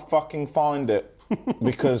I can't fucking find it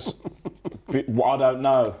because I don't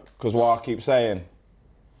know. Because what I keep saying.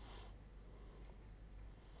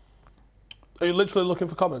 Are you literally looking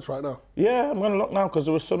for comments right now? Yeah, I'm going to look now because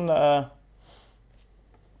there was some that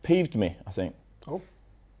peeved me, I think. Oh.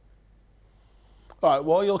 All right,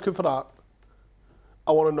 while you're looking for that,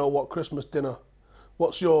 I want to know what Christmas dinner,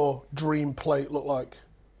 what's your dream plate look like?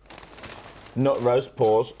 Nut roast,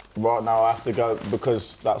 pause. Right now I have to go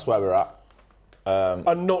because that's where we're at.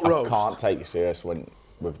 A nut roast? I can't take you serious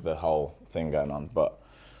with the whole thing going on, but...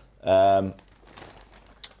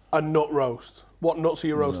 A nut roast. What nuts are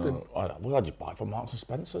you roasting? Well, I'd just buy it from Marks and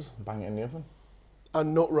Spencer's and bang it in the oven. A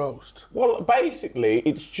nut roast. Well, basically,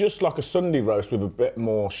 it's just like a Sunday roast with a bit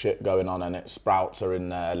more shit going on in it. Sprouts are in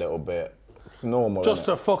there a little bit. It's normal, Just innit?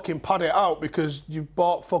 to fucking pad it out because you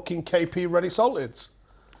bought fucking KP ready salteds.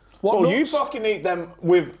 What Well, you nuts? fucking eat them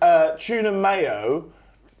with tuna mayo,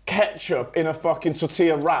 ketchup in a fucking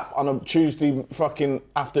tortilla wrap on a Tuesday fucking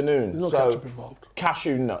afternoon. There's no ketchup involved.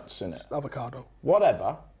 Cashew nuts in it. Avocado.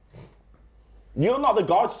 Whatever. You're not the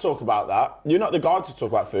guy to talk about that. You're not the guy to talk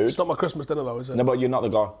about food. It's not my Christmas dinner though, is it? No, but you're not the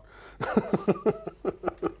guy.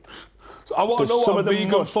 So I want to know Some what a of them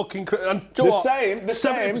vegan must. fucking... And do you know what? The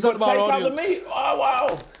same, 70% but of our take out the audience. meat. Oh,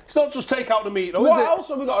 wow. It's not just take out the meat, though, What is it? else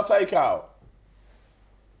have we got to take out?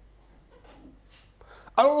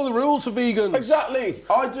 I don't know the rules for vegans. Exactly.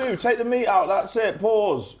 I do. Take the meat out. That's it.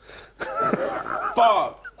 Pause.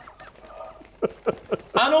 Fuck.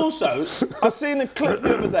 And also, I seen a clip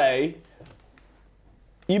the other day.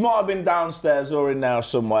 You might have been downstairs or in there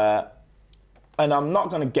somewhere, and I'm not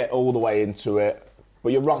going to get all the way into it,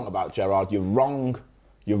 but you're wrong about Gerrard. You're wrong.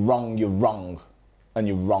 You're wrong. You're wrong. And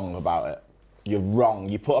you're wrong about it. You're wrong.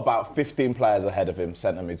 You put about 15 players ahead of him,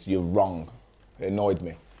 centre mids. You're wrong. It annoyed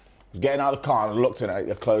me. was getting out of the car and I looked at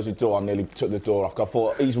it, I closed the door, I nearly took the door off. I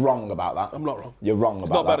thought, he's wrong about that. I'm not wrong. You're wrong He's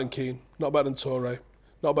about not that. better than Keane, not better than Toure,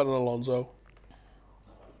 not better than Alonso,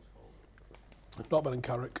 not better than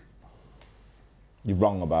Carrick. You're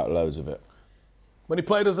wrong about loads of it. When he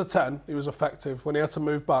played as a 10, he was effective. When he had to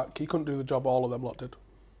move back, he couldn't do the job all of them lot did.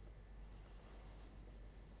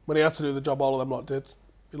 When he had to do the job all of them lot did,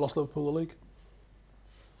 he lost Liverpool the league.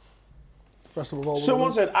 Rest of them all.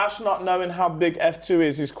 Someone said Ash not knowing how big F2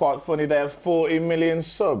 is quite funny. They have 40 million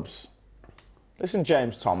subs. Listen,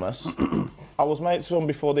 James Thomas, I was mates with them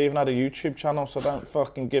before they even had a YouTube channel, so don't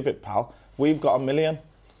fucking give it, pal. We've got 1 million,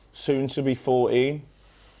 soon to be 14.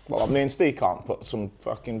 Well, me and Steve can't put some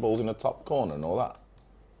fucking balls in the top corner and all that.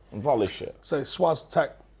 And volley shit. Say Swaz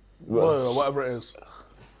Tech, or whatever it is.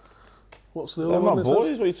 What's the other They're one? my it boys,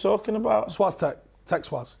 says? what are you talking about? Swaz Tech, Tech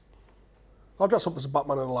Swaz. I'll dress up as a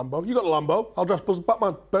Batman in a Lambo. You got a Lambo, I'll dress up as a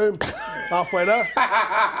Batman. Boom. Halfway there.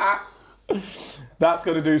 That's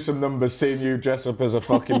going to do some numbers, seeing you dress up as a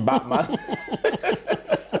fucking Batman.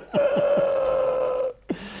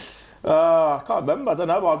 I can't remember. I don't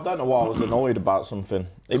know why I was annoyed about something.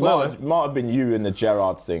 It might have been you and the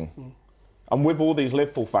Gerrard thing. And with all these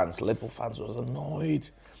Liverpool fans was annoyed.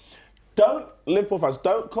 Liverpool fans,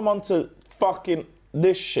 don't come on to fucking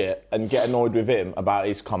this shit and get annoyed with him about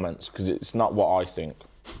his comments, because it's not what I think.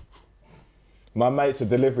 My mate's a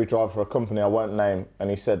delivery driver for a company I won't name, and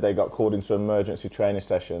he said they got called into an emergency training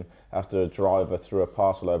session after a driver threw a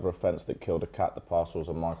parcel over a fence that killed a cat. The parcel was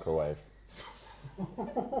a microwave.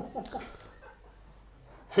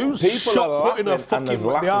 Who's People shot are putting a laughing fucking... and there's They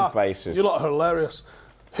laughing are. faces. You lot are hilarious.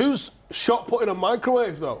 Who's shot putting a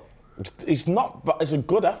microwave, though? It's not, but it's a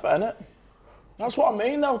good effort, isn't it? That's what I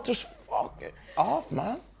mean, though. Just fuck it off,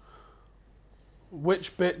 man.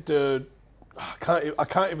 Which bit did... I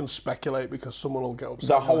can't even speculate because someone will get upset.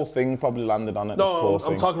 The whole thing probably landed on it. No, the poor I'm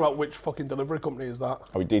thing. talking about which fucking delivery company is that?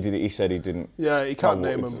 Oh, he said he didn't. Yeah, he can't Oh,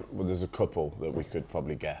 name it's- them. Well, there's a couple that we could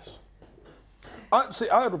probably guess. I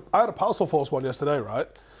had a parcel force one yesterday, right?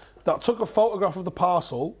 That took a photograph of the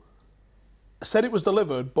parcel, said it was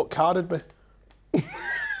delivered, but carded me.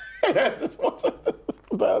 That's what I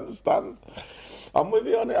don't understand. I'm with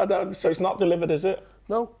you on it. So it's not delivered, is it?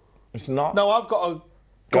 No. It's not. No, I've got to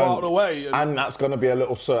go out of the way. And that's going to be a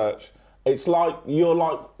little search. It's like,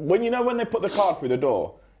 when they put the card through the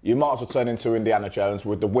door, you might as well turn into Indiana Jones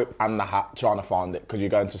with the whip and the hat trying to find it, because you're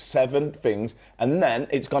going to 7 things, and then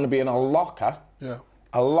it's going to be in a locker. Yeah.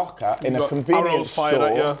 A locker in a Got convenience arrows store.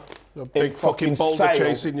 fired at you. A big fucking boulder Sale,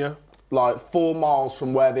 chasing you. Like 4 miles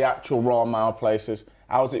from where the actual Royal Mail place is.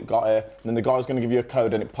 How's it got here? And then the guy's going to give you a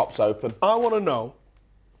code and it pops open. I want to know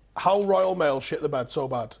how Royal Mail shit the bed so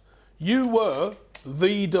bad. You were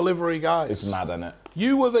the delivery guys. It's mad, isn't it?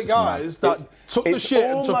 You were the guys that took the shit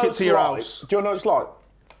and took it to your house. Do you know what it's like?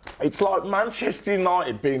 It's like Manchester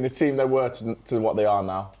United being the team they were to what they are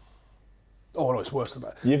now. Oh no, it's worse than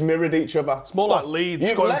that. You've mirrored each other. It's more like Leeds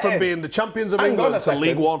You've going let from in- being the champions of Hang on England a to second.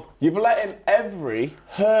 League One. You've let in every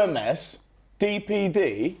Hermes,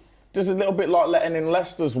 DPD, just a little bit like letting in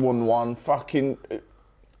Leicester's 1-1, fucking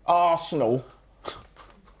Arsenal. Do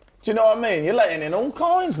you know what I mean? You're letting in all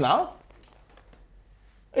kinds now.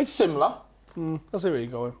 It's similar. I see where you're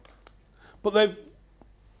going. But they're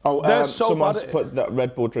Oh, so someone's bad at it. put that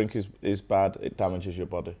Red Bull drink is bad. It damages your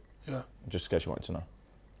body. Yeah, Just in case you wanted to know.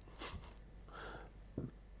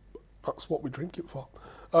 that's what we drink it for.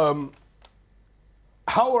 How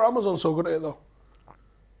are Amazon so good at it though?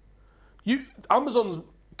 Amazon's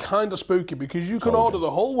kind of spooky because you can order the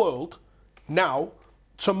whole world now,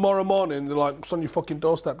 tomorrow morning. They're like, it's on your fucking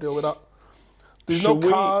doorstep. Deal with that. There's no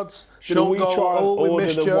cards. They Should don't we go, try and oh, we order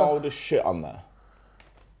missed the you. wildest shit on there?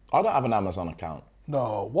 I don't have an Amazon account.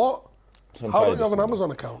 No, what? So I'm How don't trading you have an something.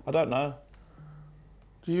 Amazon account? I don't know.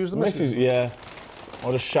 Do you use the This missus? is yeah.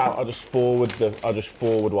 I just forward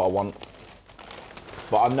what I want.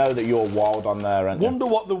 But I know that you're wild on there, aren't you? Wonder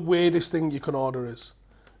what the weirdest thing you can order is.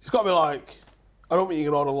 It's got to be like, I don't think you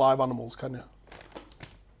can order live animals, can you?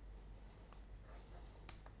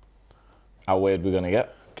 How weird we're gonna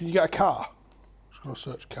get? Can you get a car? Just gonna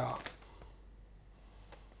search car.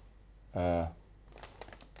 The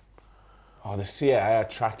CIA are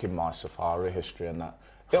tracking my Safari history and that.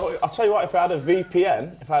 I'll tell you what, if I had a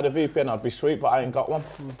VPN, I'd be sweet, but I ain't got one.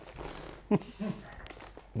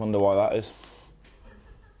 Wonder why that is.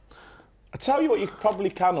 I tell you what, you probably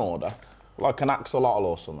can order, like an axolotl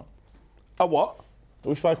or something. A what?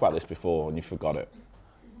 We spoke about this before and you forgot it.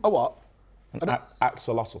 A what? An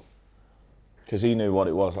axolotl. Because he knew what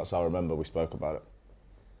it was, that's how I remember we spoke about it.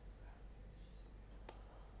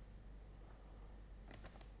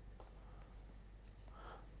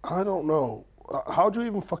 I don't know How do you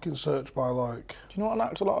even fucking search by like? Do you know what an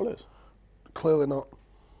axolotl is? Clearly not.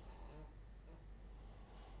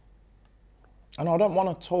 And I don't want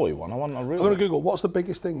a toy one. I want a real I'm gonna one. Google what's the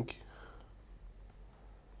biggest thing.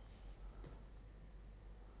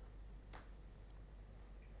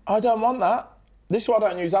 I don't want that. This is why I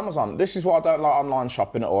don't use Amazon. This is why I don't like online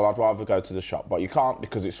shopping at all. I'd rather go to the shop. But you can't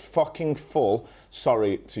because it's fucking full,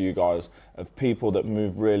 sorry to you guys, of people that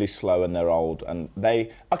move really slow and they're old. And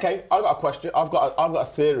they... Okay, I've got a question. I've got a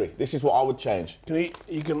theory. This is what I would change.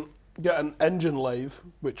 You can get an engine lathe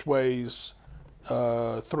which weighs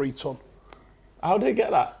 3 ton. How do you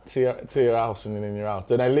get that to your house and in your house?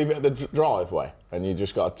 Do they leave it at the driveway and you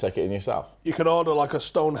just got to take it in yourself? You can order like a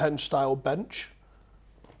Stonehenge style bench.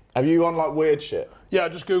 Have you on like weird shit? Yeah,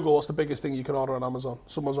 just Google what's the biggest thing you can order on Amazon.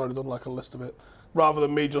 Someone's already done like a list of it, rather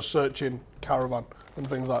than me just searching caravan and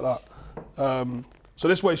things like that. So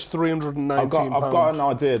this weighs 319 pounds. I've got an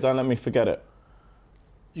idea. Don't let me forget it.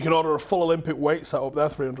 You can order a full Olympic weight setup. They're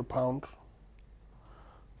 £300.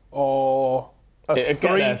 Or It'd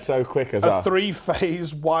get there so quick as a that.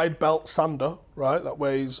 3-phase wide belt sander, right? That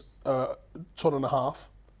weighs 1.5 tons.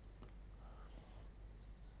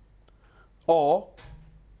 Or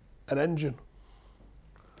an engine.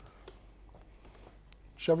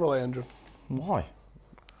 Chevrolet engine. Why?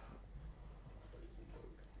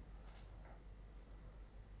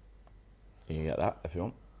 You can get that if you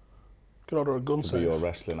want. You can order a gun It'll be your safe.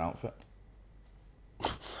 wrestling outfit.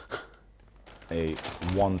 A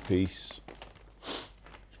one-piece.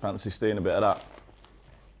 Fancy stealing a bit of that?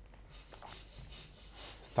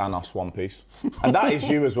 Thanos one piece. And that is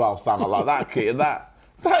you as well, Thanos. Like that, kid.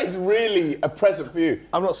 That is really a present for you.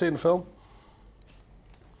 I've not seen the film.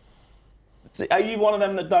 Are you one of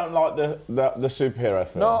them that don't like the superhero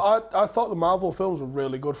film? No, I thought the Marvel films were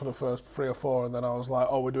really good for the first 3 or 4, and then I was like,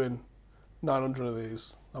 oh, we're doing 900 of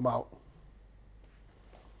these. I'm out.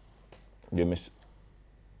 You miss.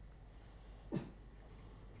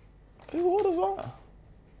 What is that?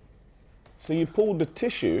 So you pulled the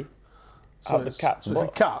tissue out the cat's so butt.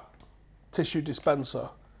 it's a cat tissue dispenser.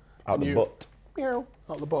 Out and the you- butt. Meow.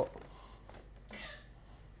 Out the butt.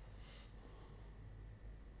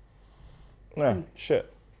 Yeah,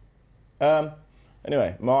 shit.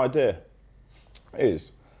 Anyway, my idea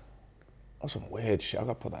is... That's some weird shit. I've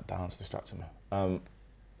got to put that down, it's distracting me.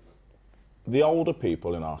 The older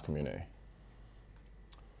people in our community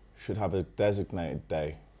should have a designated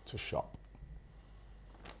day to shop.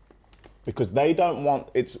 Because they don't want...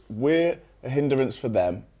 We're a hindrance for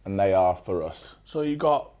them and they are for us. So you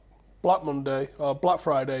got Black Monday, Black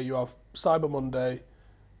Friday, you have Cyber Monday,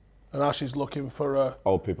 and Ashley's looking for a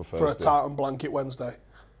Old people first. for a tartan blanket Wednesday.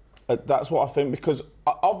 That's what I think, because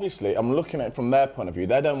obviously I'm looking at it from their point of view.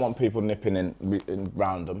 They don't want people nipping in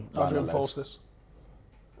round them. How do you round their enforce legs. this?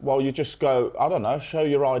 Well, you just go, I don't know, show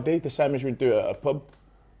your ID, the same as you would do at a pub.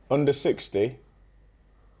 Under 60,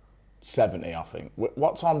 70, I think.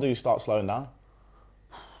 What time do you start slowing down?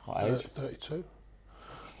 What age? 32.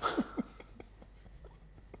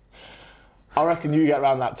 I reckon you get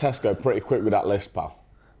around that Tesco pretty quick with that list, pal.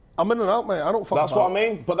 I'm in and out, mate. I don't fuck That's about. what I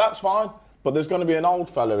mean, but that's fine. But there's going to be an old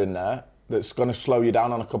fella in there that's going to slow you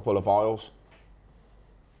down on a couple of aisles.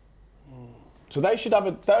 So they should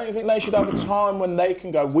have don't you think they should have a time when they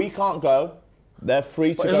can go, we can't go, they're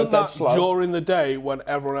free to But go isn't dead that slow. during the day when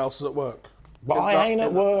everyone else is at work? But I ain't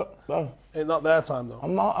at work, though. Ain't that their time, though?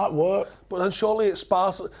 I'm not at work. But then surely it's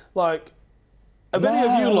sparse. Like, have any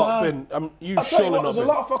of you No, lot no. been... you've I'll tell you surely what, not there's a been.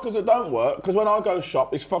 lot of fuckers that don't work, because when I go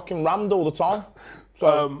shop, it's fucking rammed all the time.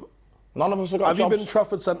 So, none of us have got Have jobs. you been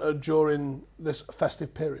Trafford Centre during this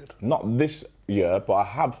festive period? Not this year, but I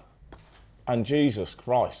have. And Jesus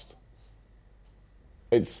Christ.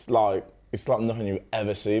 It's like nothing you've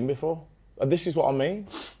ever seen before. And this is what I mean.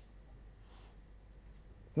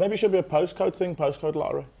 Maybe it should be a postcode thing, postcode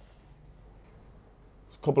lottery.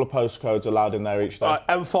 There's a couple of postcodes allowed in there each day. Right,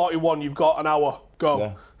 M41, you've got an hour. Go.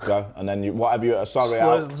 Yeah, go. And then whatever you... Sorry,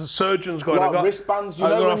 The surgeon's going, Like I've got, wristbands, you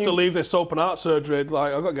I'm know going to when have to you- leave this open heart surgery.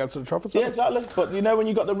 Like, I've got to get to the Trafford Centre. Yeah, exactly. But you know when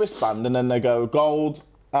you got the wristband and then they go gold,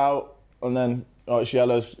 out, and then, oh, it's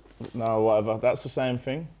yellows, no, whatever. That's the same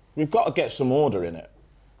thing. We've got to get some order in it.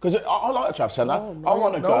 Because I like the Trafford Centre. I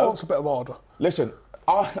want to No one go... wants a bit of order. Listen,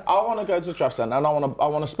 I want to go to the Trafford Centre and I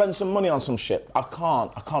want to spend some money on some shit. I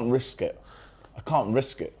can't risk it. I can't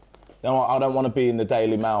risk it. No, I don't want to be in the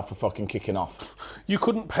Daily Mail for fucking kicking off. You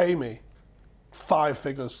couldn't pay me 5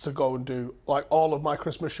 figures to go and do like all of my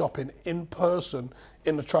Christmas shopping in person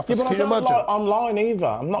in the Trafford. Yeah, but Can you I don't imagine? like online either.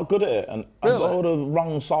 I'm not good at it, and I've got all the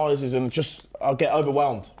wrong sizes, and I'll get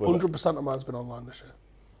overwhelmed with it. 100% of mine's been online this year.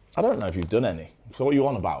 I don't know if you've done any. So what are you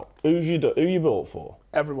on about? Who you bought for?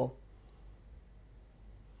 Everyone.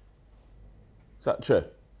 Is that true?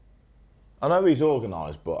 I know he's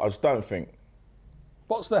organised, but I just don't think.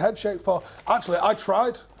 What's the head shake for? Actually, I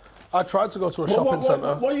tried. I tried to go to a shopping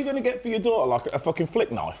centre. What are you going to get for your daughter? Like a fucking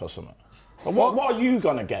flick knife or something? What are you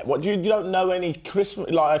going to get? What you don't know any Christmas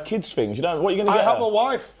like kids things? You don't. What are you going to get? I have her? a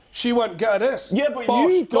wife. She went, get her this. Yeah, but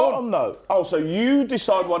Bosh, you got done. them though. Oh, so you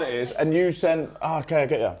decide what it is, and you send. Oh, okay, I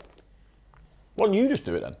get you. Why don't you just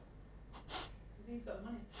do it then? Because he's got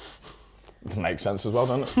money. Makes sense as well,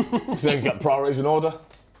 doesn't it? So you've got priorities in order.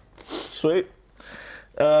 Sweet.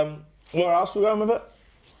 Where else are we going with it?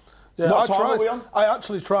 Yeah, What I time tried. are we on? I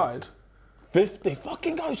actually tried. 50.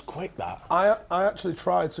 Fucking goes quick, that. I actually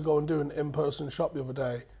tried to go and do an in-person shop the other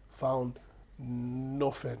day. Found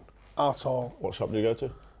nothing at all. What shop do you go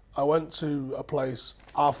to? I went to a place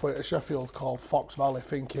halfway to Sheffield called Fox Valley,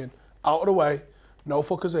 thinking, out of the way, no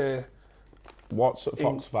fuckers here. What's at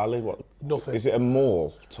Fox Valley? What? Nothing. Is it a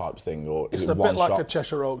mall type thing, or is It's it a one bit like shop? a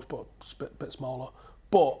Cheshire Oaks, but it's a bit smaller.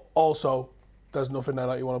 But also, there's nothing there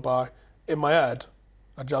that you want to buy. In my head,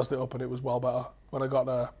 I jazzed it up and it was well better. When I got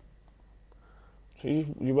there, So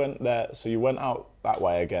you went there. So you went out that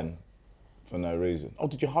way again, for no reason. Oh,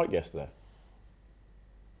 did you hike yesterday?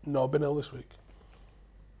 no, I've been ill this week.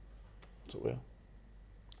 Is it weird?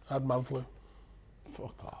 I had man flu,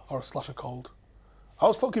 Fuck off. or a cold. I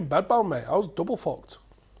was fucking bedbound, mate. I was double fucked.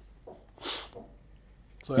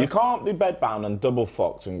 So, yeah. You can't be bedbound and double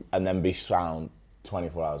fucked and then be sound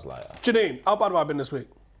 24 hours later. Janine, how bad have I been this week?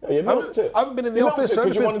 Yeah, you milked it. I haven't been in the You office or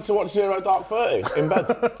because you anything. wanted to watch Zero Dark 30 in bed.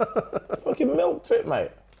 Fucking milked it, mate.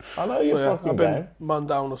 I know you're So, yeah, fucking I've been game. man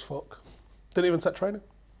down as fuck. Didn't even set training.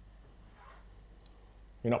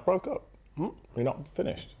 You're not broke up. You're not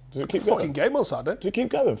finished. Does it keep Fucking going? game on Saturday. Does it keep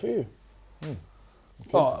going for you?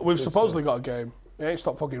 Oh, we've supposedly got a game. It ain't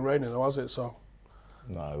stopped fucking raining though, has it? So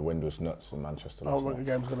No, the wind was nuts in Manchester. I don't think the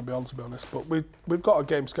game's going to be on, to be honest. But we've got a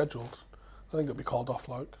game scheduled. I think it'll be called off,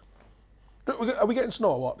 like. Are we getting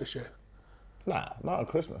snow or what this year? Nah, not on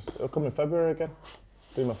Christmas. It'll come in February again.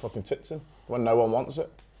 Do my fucking tits in when no one wants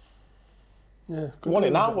it. Yeah. We want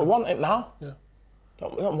it now. We want it now. Yeah.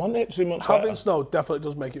 We don't want it 2 months Having later. snow definitely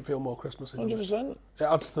does make it feel more Christmassy. doesn't it? 100%. It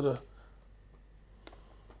adds to the.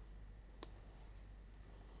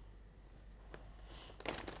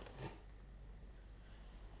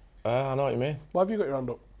 I know what you mean. Why have you got your hand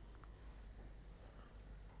up?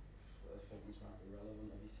 I think this might be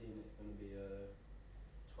relevant. Have you seen it's going to be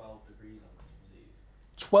 12 degrees on Christmas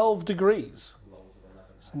Eve? 12 degrees. Lows of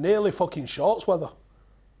 11. It's nearly fucking shorts weather.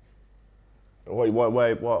 What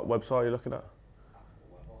website are you looking at?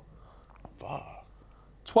 Apple weather. Fuck.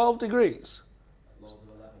 12 degrees. Lows of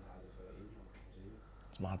 11, highs of 13 on Christmas Eve.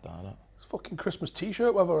 It's mad, isn't it? It's fucking Christmas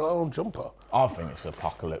t-shirt weather, let alone jumper. I think it's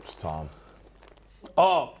apocalypse time.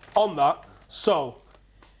 Oh, on that. So,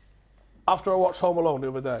 after I watched Home Alone the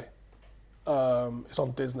other day, it's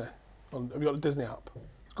on Disney. Have you got the Disney app?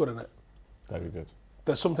 It's good, isn't it? Very good.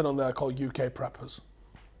 There's something on there called UK Preppers.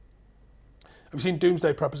 Have you seen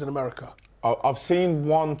Doomsday Preppers in America? I've seen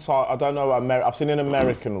one type. I don't know. I've seen an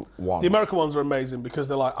American one. The American ones are amazing because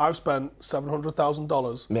they're like, I've spent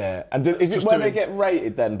 $700,000. Yeah, and is it Just where they doing- get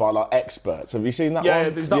rated then by like experts? Have you seen that one? Yeah,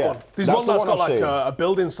 there's that one. There's That's one the that's got I've like seen. a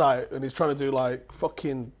building site and he's trying to do like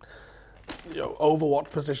fucking, Overwatch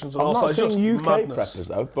positions and I've all not sorts. It's just seen UK madness. preppers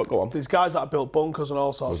though, but go on. These guys that have built bunkers and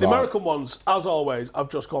all sorts. The Bizarre. American ones, as always, have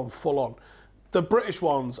just gone full on. The British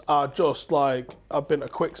ones are just like, I've been to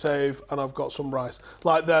Quick Save and I've got some rice.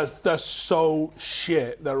 Like they're so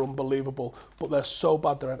shit, they're unbelievable, but they're so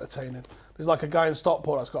bad they're entertaining. There's like a guy in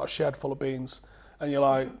Stockport that's got a shed full of beans, and you're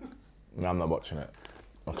like, No, I'm not watching it.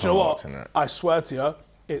 do you know what? I swear to you,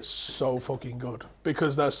 it's so fucking good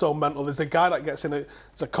because they're so mental. There's a guy that gets in there's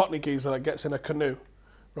a Cockney geezer that gets in a canoe,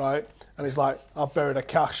 right? And he's like, I've buried a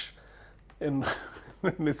cache in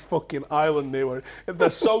in this fucking island near where they're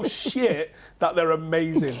so shit that they're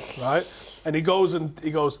amazing, right? And he goes,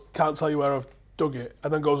 can't tell you where I've dug it,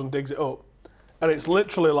 and then goes and digs it up. And it's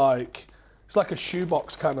literally like, it's like a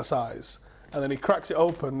shoebox kind of size. And then he cracks it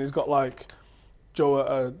open, and he's got like,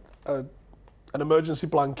 Joe, an emergency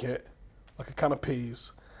blanket, like a can of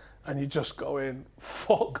peas, and you just go in,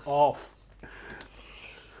 fuck off.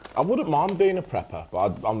 I wouldn't mind being a prepper, but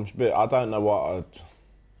I don't know what I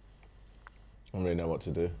don't really know what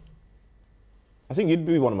to do. I think you'd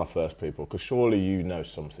be one of my first people, because surely you know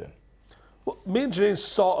something. Well, me and Janine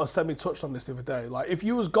sort of semi-touched on this the other day. Like, if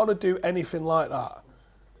you was going to do anything like that,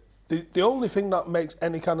 the only thing that makes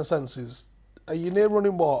any kind of sense is, are you near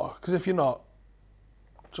running water? Because if you're not,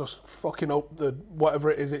 just fucking hope that whatever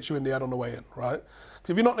it is hits you in the head on the way in, right?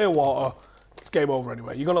 Because if you're not near water, it's game over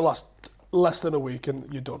anyway. You're going to last less than a week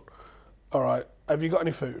and you're done. All right, have you got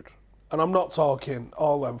any food? and I'm not talking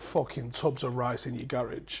all them fucking tubs of rice in your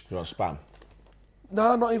garage. You want spam?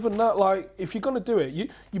 No, not even that. Like, if you're going to do it,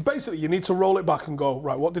 you basically, you need to roll it back and go,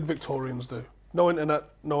 right, what did Victorians do? No internet,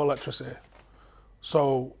 no electricity.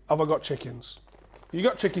 So, have I got chickens? You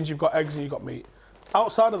got chickens, you've got eggs, and you've got meat.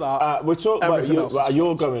 Outside of that, We're talking about everything else is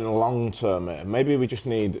you're going long term here. Maybe we just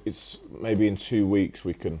need. It's maybe in 2 weeks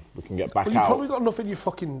we can get back well, you've out. probably got enough in your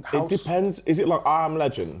fucking house. It depends. Is it like I Am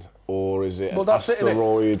Legend or is it Well, an that's it, innit?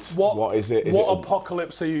 asteroid? What is it? Is what it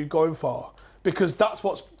apocalypse are you going for? Because that's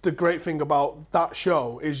what's the great thing about that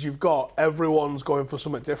show is you've got everyone's going for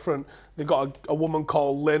something different. They've got a woman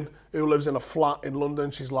called Lynn who lives in a flat in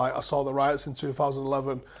London. She's like, I saw the riots in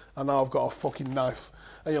 2011 and now I've got a fucking knife.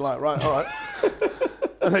 And you're like, right, all right.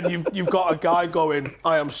 And then you've got a guy going,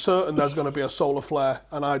 I am certain there's going to be a solar flare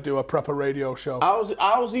and I do a prepper radio show.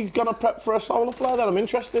 How's he gonna prep for a solar flare? Then I'm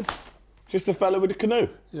interested. Just a fella with a canoe.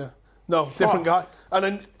 Yeah. No, different guy.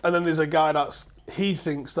 And then there's a guy he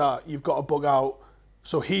thinks that you've got to bug out.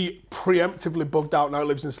 So he preemptively bugged out, now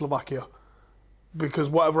lives in Slovakia. Because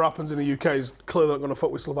whatever happens in the UK is clearly not going to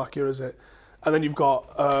fuck with Slovakia, is it? And then you've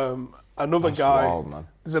got another That's guy. wild, man.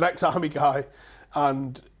 There's an ex-army guy,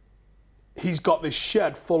 and he's got this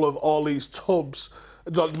shed full of all these tubs,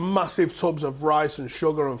 like massive tubs of rice and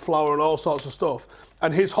sugar and flour and all sorts of stuff.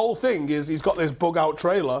 And his whole thing is he's got this bug-out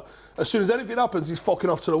trailer. As soon as anything happens, he's fucking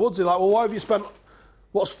off to the woods. He's like, well, why have you spent...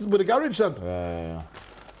 What's with the garage then? Yeah.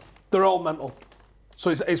 They're all mental. So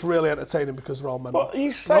it's really entertaining because they're all mental. But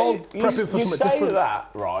you They're all say prepping for you something say different. that,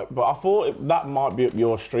 right? But I thought that might be up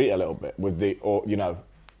your street a little bit with the, or you know,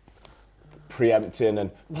 preempting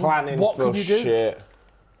and planning What for can you do? shit.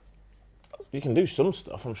 You can do some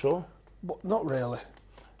stuff, I'm sure. But not really.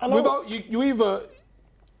 I know. Without you either...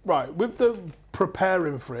 Right, with the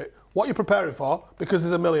preparing for it, what you're preparing for, because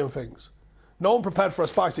there's a million things. No one prepared for a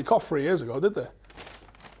spicy cough 3 years ago, did they?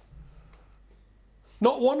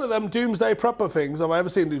 Not one of them doomsday prepper things have I ever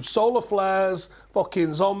seen. There's solar flares,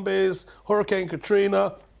 fucking zombies, Hurricane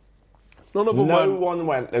Katrina. None of them No went. one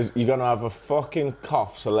went, you're going to have a fucking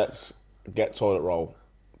cough, so let's get toilet roll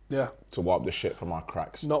Yeah, to wipe the shit from our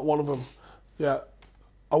cracks. not one of them. Yeah.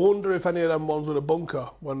 I wonder if any of them ones with a bunker,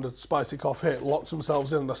 when the spicy cough hit, locked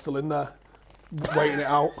themselves in and they're still in there, waiting it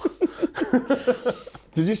out.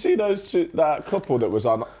 Did you see that couple that was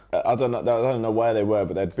on, I don't know where they were,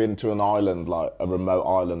 but they'd been to an island, like a remote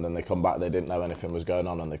island, and they come back, they didn't know anything was going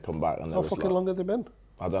on, and they come back and How fucking long have they been?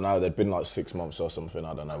 I don't know, they'd been like 6 months or something,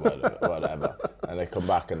 I don't know, whatever. And they come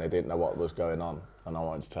back and they didn't know what was going on, and I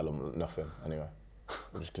wanted to tell them nothing. Anyway,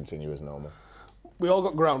 we'll just continue as normal. We all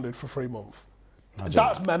got grounded for 3 months.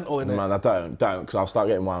 That's mental, innit? Man, I don't, because I'll start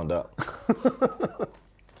getting wound up.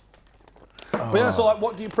 But yeah, so like,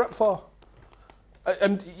 what do you prep for?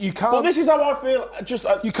 And you can't. Well, this is how I feel. Just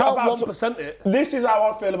you can't about 1% it. This is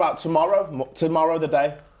how I feel about tomorrow. Tomorrow, the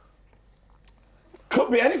day.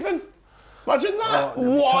 Could be anything. Imagine that. Oh,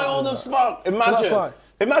 yeah, Wild as fuck. that's why.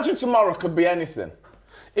 Imagine tomorrow could be anything.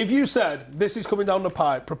 If you said this is coming down the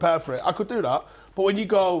pipe, prepare for it. I could do that. But when you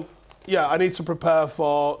go, yeah, I need to prepare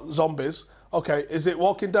for zombies. Okay, is it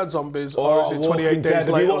Walking Dead zombies or is it 28 days Have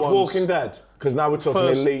later you watched ones? Walking Dead? Because now we're talking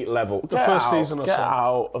First- elite level. The first season or get so.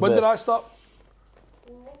 out of When it. did I stop?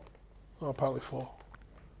 Oh, apparently 4.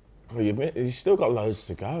 Well, you still got loads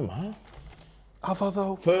to go, man. Have I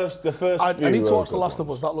though? The first. I few need to were watch The good Last of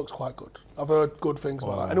ones. Us. That looks quite good. I've heard good things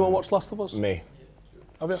about that. Anyone watch Last of Us? Me.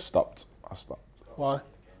 Have you? I stopped. Why?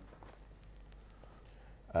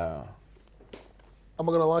 Am I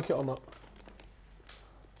going to like it or not?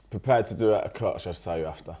 Prepared to do it at a cut, I shall tell you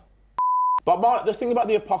after. But the thing about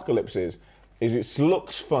the apocalypse is it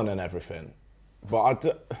looks fun and everything,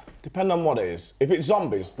 but depend on what it is. If it's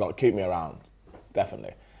zombies, like, keep me around,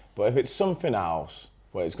 definitely. But if it's something else,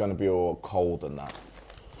 where it's going to be all cold and that,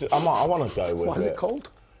 I want to go with it. Why is it cold?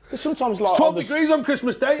 Sometimes, like, It's 12 degrees on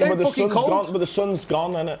Christmas Day. It ain't fucking cold. Gone, but the sun's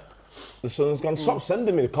gone, innit? The sun's gone. Stop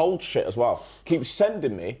sending me the cold shit as well. Keep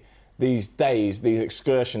sending me these days, these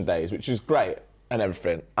excursion days, which is great and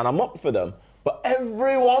everything, and I'm up for them. But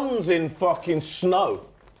everyone's in fucking snow.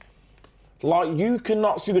 Like, you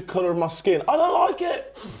cannot see the colour of my skin. I don't like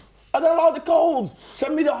it. I don't like the cold.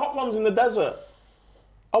 Send me the hot ones in the desert.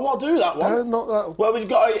 Oh, I'll do that one. Not that. Well, we've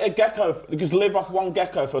got a gecko. Just live off one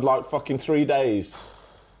gecko for like fucking 3 days.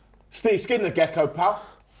 Skin the gecko, pal.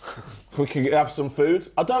 We can have some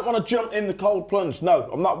food. I don't want to jump in the cold plunge. No,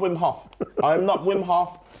 I'm not Wim Hof. I am not Wim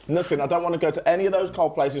Hof. Nothing. I don't want to go to any of those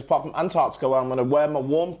cold places apart from Antarctica, where I'm going to wear my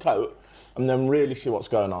warm coat and then really see what's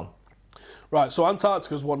going on. Right, so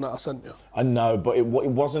Antarctica's one that I sent you. I know, but it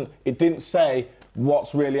wasn't. It didn't say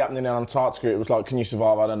what's really happening in Antarctica. It was like, can you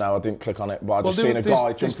survive? I don't know. I didn't click on it, but I just seen a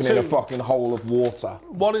guy jumping in a fucking hole of water.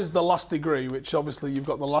 One is the last degree, which obviously you've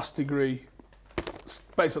got the last degree,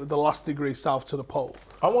 basically the last degree south to the pole.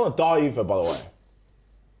 I want to die either, by the way.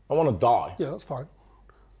 I want to die. Yeah, that's fine.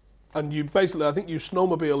 And you basically, I think you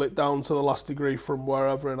snowmobile it down to the last degree from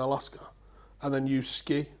wherever in Alaska, and then you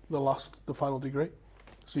ski the final degree.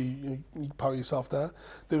 So you power yourself there.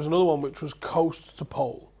 There was another one which was coast to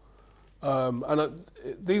pole.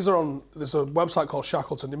 These are on, there's a website called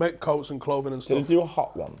Shackleton. They make coats and clothing and stuff. Did they do a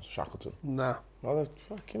hot one, Shackleton? Nah. Oh,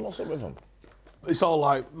 fucking what's up with them? It's all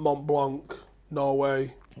like Mont Blanc,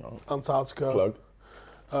 Norway, Antarctica. Plug.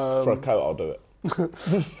 For a coat, I'll do it.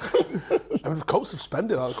 I mean, coats have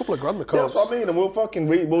spent it, like a couple of grand the Yeah, coats. that's what I mean, and we'll fucking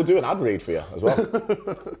we'll do an ad read for you as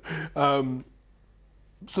well.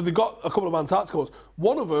 So they've got a couple of Antarctica ones.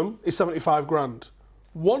 One of them is 75 grand.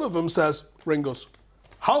 One of them says, ring us.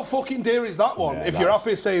 How fucking dear is that one? Yeah, if you're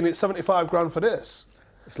happy saying it's 75 grand for this.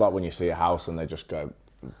 It's like when you see a house and they just go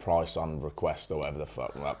price on request or whatever the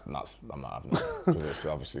fuck. Well, I'm not having it because it's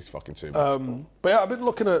obviously fucking too much. But yeah, I've been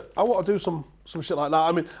looking at, I want to do some shit like that.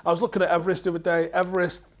 I mean, I was looking at Everest the other day.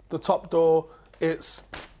 Everest, the top door, it's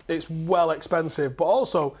well expensive, but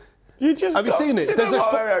also, have you seen it? For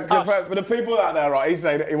the people out there, right, he's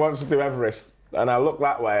saying that he wants to do Everest, and I look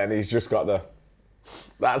that way and he's just got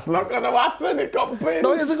that's not going to happen, it got pinned.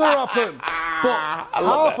 No, it isn't going to happen. But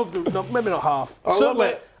half of them, no, maybe not half,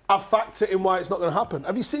 certainly a factor in why it's not going to happen.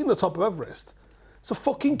 Have you seen the top of Everest? It's a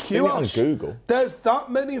fucking queue. On Google. There's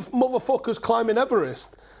that many motherfuckers climbing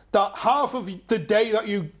Everest that half of the day that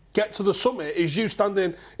you get to the summit is you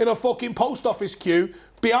standing in a fucking post office queue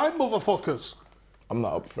behind motherfuckers. I'm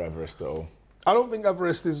not up for Everest at all. I don't think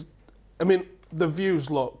Everest is, I mean, the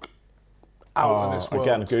views look out of this world.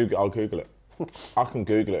 Again, I'll Google it. I can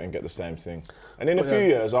Google it and get the same thing. And in a few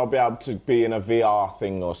years, I'll be able to be in a VR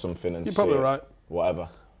thing or something and You're probably right. Whatever.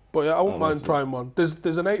 But yeah, I wouldn't mind trying one.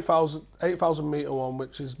 There's an 8,000 metre one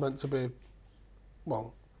which is meant to be,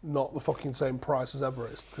 well, not the fucking same price as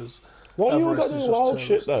Everest because What are you Everest got is to do just wild shit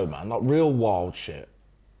tourist. though, man? Like real wild shit.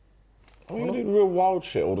 Why are you doing real wild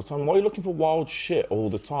shit all the time? Why are you looking for wild shit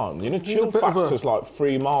all the time? You know, chill a bit of a- factor's like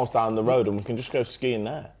 3 miles down the road and we can just go skiing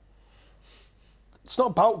there. It's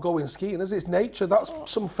not about going skiing, is it? It's nature. That's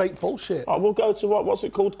some fake bullshit. Oh, we'll go to what's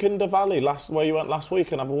it called, Kinder Valley, where you went last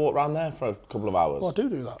week, and have a walk around there for a couple of hours. Well, I do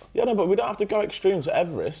that. Yeah, no, but we don't have to go extreme to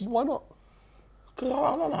Everest. Why not? Because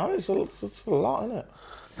I don't know, it's a lot, isn't it?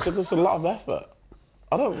 It's a lot of effort.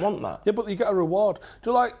 I don't want that. Yeah, but you get a reward.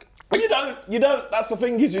 Do you like? You don't. That's the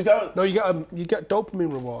thing is you don't. No, you get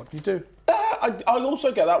dopamine reward. You do. I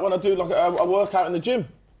also get that when I do like a workout in the gym.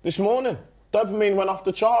 This morning, dopamine went off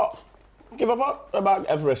the chart. Give a fuck about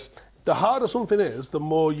Everest. The harder something is, the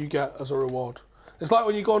more you get as a reward. It's like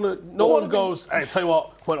when you go on no one goes, hey, tell you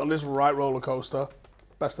what, went on this right roller coaster.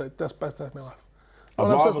 Best day of my life. I'd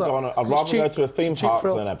rather go to a theme park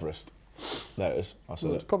than Everest. There it is. I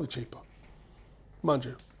said It's it. probably cheaper. Mind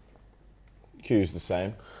you. Queue's the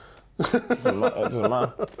same. It doesn't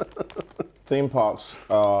matter. Theme parks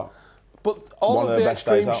are. But all One of of the the best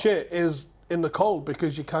days extreme out. shit is in the cold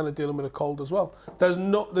because you're kind of dealing with the cold as well. There's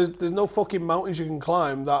no fucking mountains you can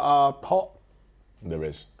climb that are hot. There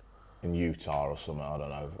is. In Utah or something, I don't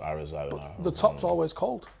know, Arizona. The top's always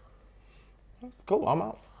cold. Cool, I'm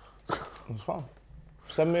out. It's fine.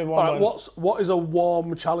 Send me one. All right, what is a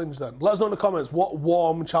warm challenge then? Let us know in the comments. What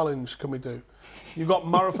warm challenge can we do? You've got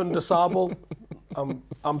Marathon des Sables.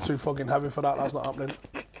 I'm too fucking heavy for that. That's not happening.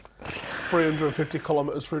 350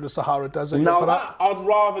 kilometres through the Sahara Desert. No, for that? I'd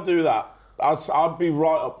rather do that. I'd be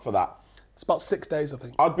right up for that. It's about 6 days, I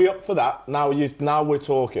think. I'd be up for that. Now we're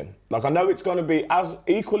talking. Like I know it's going to be as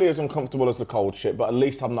equally as uncomfortable as the cold shit, but at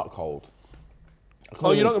least I'm not cold.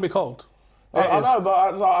 Oh, you're not going to be cold? I know, but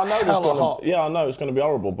I know hella hot. Yeah, I know it's going to be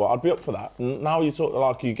horrible, but I'd be up for that. Now you talk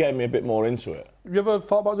like you're getting me a bit more into it. You ever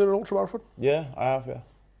thought about doing an ultramarathon? Yeah, I have.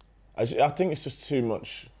 Yeah, I think it's just too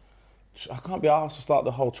much. I can't be asked to start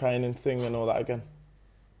the whole training thing and all that again.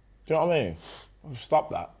 Do you know what I mean? I'll stop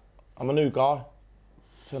that. I'm a new guy.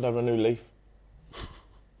 Turned over a new leaf.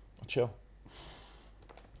 I'll chill.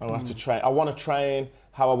 I don't have to train. I want to train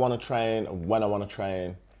how I want to train and when I want to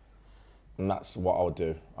train. And that's what I'll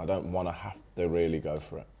do. I don't want to have to really go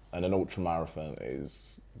for it. And an ultra marathon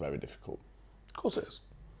is very difficult. Of course it is.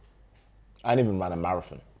 I ain't even ran a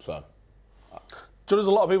marathon, so. So there's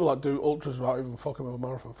a lot of people that do ultras without even fucking with a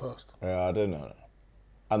marathon first. Yeah, I do know that.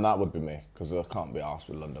 And that would be me, because I can't be arsed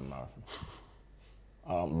with London Marathon.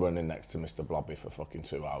 I'm running next to Mr. Blobby for fucking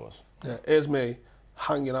 2 hours. Yeah, here's me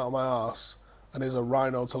hanging out of my arse, and here's a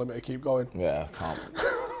rhino telling me to keep going. Yeah, I can't.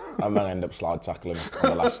 I might end up slide tackling on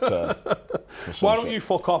the last turn. or something. Why don't you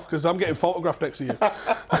fuck off? Because I'm getting photographed next to you.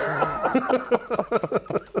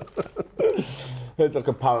 It's like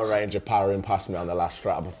a Power Ranger powering past me on the last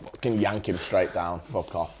strap. I fucking yank him straight down.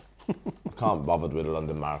 Fuck off. I can't be bothered with a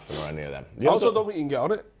London Marathon or any of them. I also don't think you can get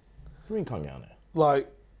on it. What do you mean can't get on it? Like,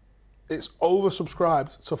 it's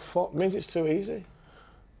oversubscribed to fuck. It means it's too easy.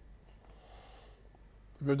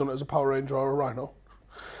 Have you ever done it as a Power Ranger or a Rhino?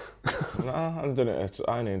 Nah, I ain't done it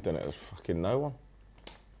as fucking no one.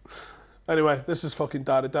 Anyway, this has fucking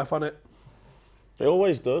died a death on it. It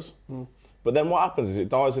always does. But then what happens is it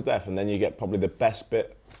dies a death and then you get probably the best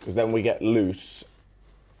bit, because then we get loose.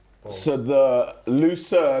 So the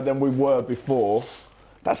looser than we were before.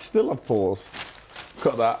 That's still a pause.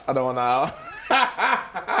 Cut that. I don't want to.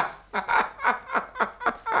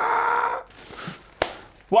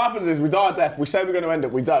 What happens is we die a death, we say we're going to end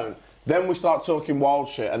it, we don't. Then we start talking wild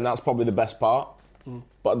shit, and that's probably the best part.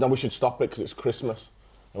 But then we should stop it because it's Christmas.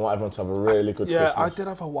 I want everyone to have a really good Christmas. Yeah, I did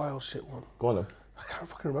have a wild shit one. Go on then. I can't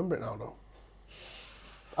fucking remember it now, though.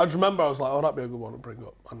 I just remember I was like, oh, that'd be a good one to bring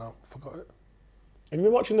up. And now I forgot it. Have you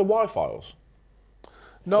been watching the Y-Files?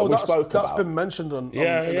 No, That we spoke that's about? been mentioned in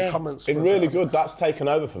the comments. It's for really the- good. That's taken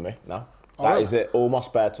over for me now. That really? is it. All my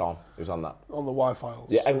spare time is on that. On the Y-Files.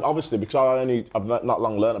 Yeah, and obviously because I've not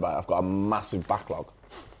long learned about it, I've got a massive backlog,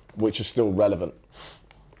 which is still relevant.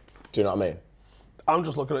 Do you know what I mean? I'm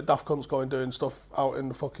just looking at daft cunts doing stuff out in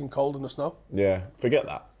the fucking cold and the snow. Yeah, forget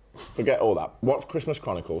that. Forget all that. Watch Christmas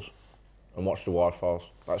Chronicles and watch the Y-Files.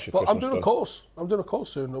 That's your But Christmas I'm doing a done. course. I'm doing a course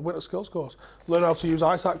soon, a winter skills course. Learn how to use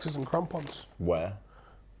ice axes and crampons. Where?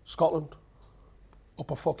 Scotland. Up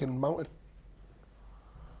a fucking mountain.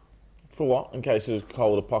 For what? In case there's a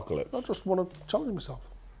cold apocalypse. I just want to challenge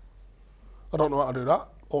myself. I don't know how to do that.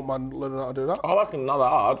 Old man learning how to do that. I reckon not that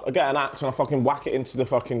hard. I get an axe and I fucking whack it into the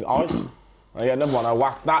fucking ice. I get another one, I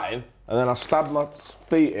whack that in, and then I stab my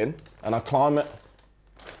feet in and I climb it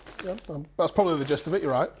Yeah, that's probably the gist of it,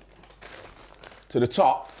 you're right. to the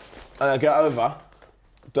top and I get over.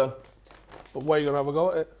 Done. But where are you going to have a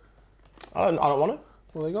go at it? I don't want to.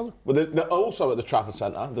 Well, there you go. Well, also at the Trafford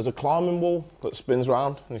Centre, there's a climbing wall that spins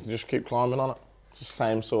round and you can just keep climbing on it. It's the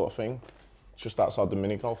same sort of thing. It's just outside the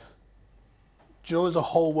mini golf. Do you know there's a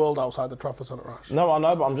whole world outside the Trafford Centre, Ash? No, I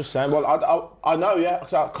know, but I'm just saying. Well, I know, yeah,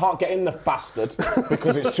 'cause I can't get in the bastard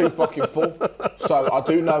because it's too fucking full. So I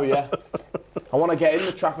do know, yeah. I want to get in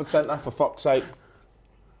the Trafford Centre for fuck's sake.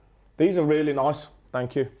 These are really nice,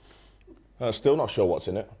 thank you. I'm still not sure what's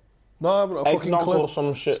in it. No, I haven't got a fucking Eggnog clue. or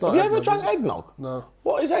some shit. It's not Have you ever eggnog, drank is it? eggnog? No.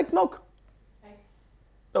 What is eggnog? Egg.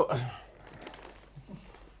 Oh.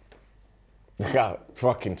 Yeah,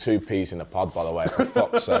 fucking 2 peas in a pod, by the way, for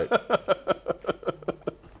fuck's sake.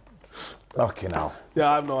 Fucking hell.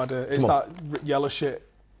 Yeah, I have no idea. It's Come that yellow shit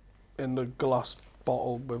in the glass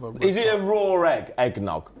bottle with a... Is it a raw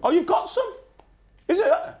eggnog? Oh, you've got some? Is it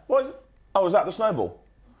that? What is it? Oh, is that the snowball?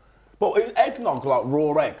 But is eggnog like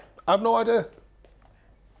raw egg? I have no idea.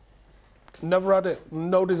 Never had it.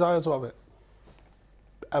 No desire to have it.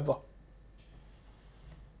 Ever.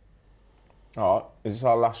 All right. Is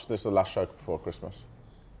this the last show before Christmas?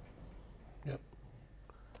 Yep.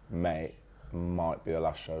 Mate, might be the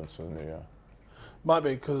last show until the New Year. Might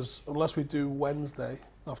be, because unless we do Wednesday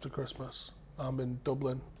after Christmas, I'm in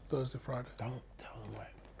Dublin Thursday, Friday. Don't tell them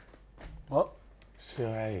wait. What?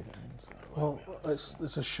 CIA. Well,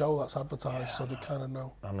 it's a show that's advertised, so they kind of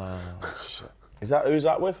know. I know. Shit. Who's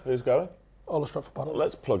that with? Who's going? All the Stretford Paddock.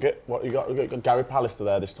 Let's plug it. What you got? You got Gary Pallister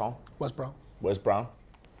there this time. Wes Brown. Where's Brown?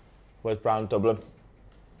 Where's Brown? Dublin.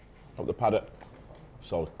 Up the paddock.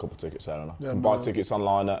 Sold a couple of tickets there, and I can buy tickets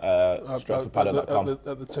online at stretfordpaddock.com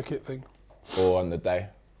At the ticket thing. or on the day.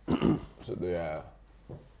 It's at the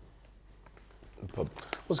pub.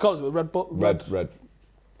 What's it called? Is it the Red Bull? Red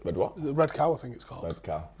what? The Red Cow, I think it's called. Red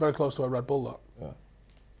Cow. Very close to a Red Bull, that.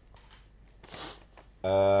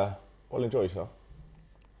 Yeah. Well, enjoy yourself.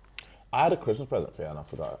 I had a Christmas present for you and I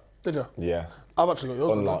forgot it. Did you? Yeah. I've actually got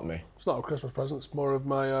yours. Unlike done, me. It's not a Christmas present. It's more of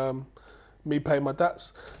my me paying my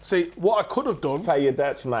debts. See, what I could have done. Pay your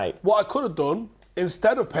debts, mate. What I could have done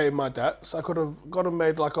instead of paying my debts, I could have gone and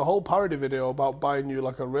made like a whole parody video about buying you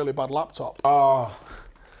like a really bad laptop Oh.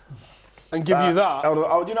 and give you that.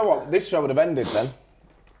 Oh, do you know what? This show would have ended then.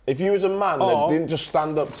 If you was a man that didn't just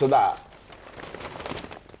stand up to that.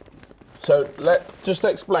 So just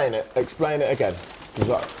explain it. Explain it again.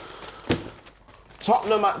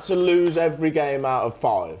 Tottenham had to lose every game out of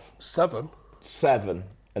 5. 7. 7,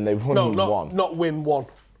 and they won one. Not win one.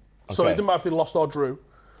 So it Okay. didn't matter if they lost or drew.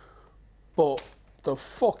 But the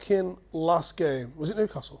fucking last game, was it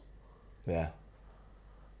Newcastle? Yeah.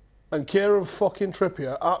 And Kieran fucking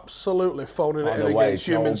Trippier absolutely phoning it By in the way, against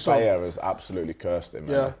Joel Human Son. Bayer has absolutely cursed him.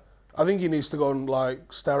 Yeah. I think he needs to go and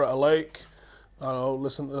like stare at a lake. I don't know,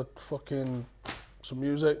 listen to fucking some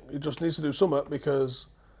music. He just needs to do something because.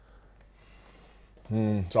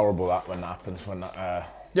 It's horrible that when that happens. When that.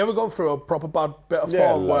 You ever gone through a proper bad bit of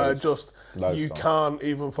Yeah, form where loads. just Loads you of times. can't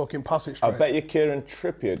even fucking pass it I straight? bet you Kieran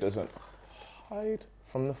Trippier doesn't hide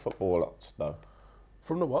from the footballers though.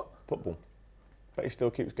 From the what? Football. But he still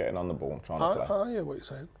keeps getting on the ball and trying to play. I hear what you're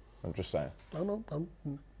saying. I'm just saying. I know. I'm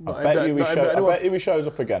I not bet aimed you at he anyone. he shows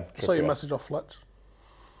up again. I saw your Trippier. message off Fletch.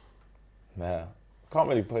 Yeah. Can't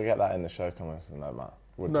really get that in the show, can we? No, Matt.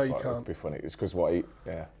 No, you It can't. would be funny. It's because what he...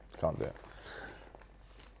 Yeah, can't do it.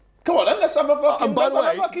 Come on then, let's have a fucking, And by the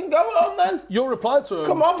way- go on then. Your reply to him,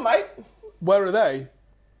 Come on, mate. where are they?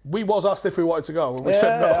 We was asked if we wanted to go, and we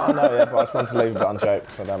said no. I know, yeah, but I just wanted to leave a bit on joke,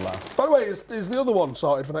 so don't matter. By the way, is the other one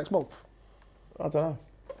sorted for next month? I don't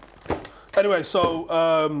know. Anyway, so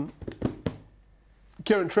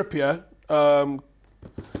Kieran Trippier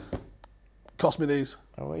cost me these.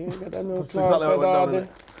 Oh, well, you get them little That's exactly how it went down, Clarks,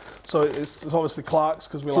 innit? So it's obviously Clark's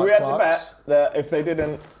because we So we like had to Clark's. bet that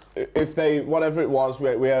if they, whatever it was,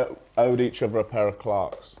 we owed each other a pair of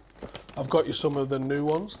Clarks. I've got you some of the new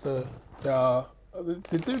ones. They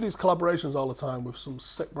do these collaborations all the time with some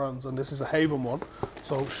sick brands, and this is a Haven one.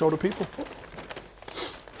 So show the people.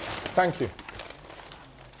 Thank you.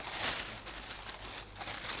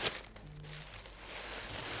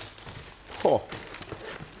 Oh.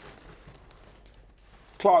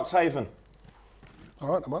 Clark's Haven. All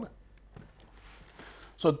right, I'm on it.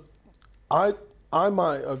 So I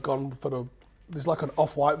might have gone for there's like an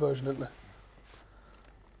off-white version, isn't there?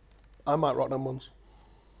 I might rock them ones.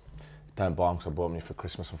 Don't buy them because I bought them you for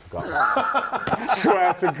Christmas and forgot.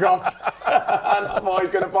 Swear to God. I'm always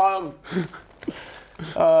going to buy them.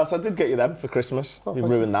 So I did get you them for Christmas. You thank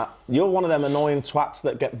ruined that. You're one of them annoying twats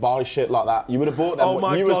that buy shit like that. You would have bought them. Oh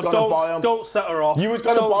my you was God! gonna buy them. Don't set her off. You was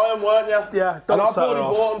going to buy them, weren't you? Yeah, And don't I've set her already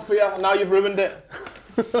off. bought them for you, and now you've ruined it.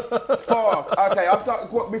 Fuck. Okay, I've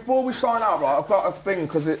got. Before we sign out, right, I've got a thing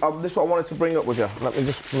because this is what I wanted to bring up with you. Let me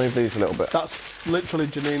just move these a little bit. That's literally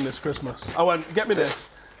Janine this Christmas. I went, get me this.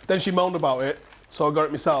 Then she moaned about it, so I got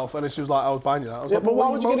it myself, and then she was like, I was buying you that. I was Yeah, like, but why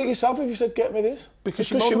would you get it moaning? yourself if you said get me this? Because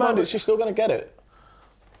she she moaned about moaned it. it. She's still going to get it.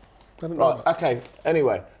 I didn't know Right, that. okay,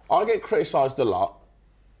 anyway, I get criticised a lot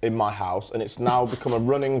in my house, and it's now become a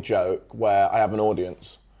running joke where I have an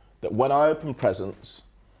audience that when I open presents,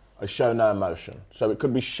 I show no emotion. So it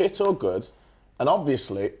could be shit or good, and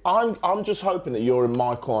obviously, I'm just hoping that you're in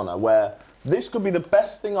my corner where this could be the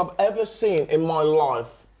best thing I've ever seen in my life,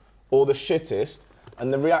 or the shittest,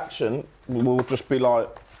 and the reaction will just be like,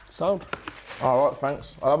 Sound. all right,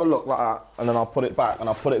 thanks. I'll have a look like that, and then I'll put it back, and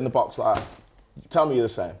I'll put it in the box like that. Tell me you're the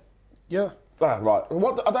same. Yeah. Ah, right.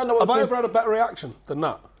 What? I don't know what. Have I ever had a better reaction than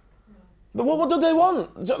that? What do they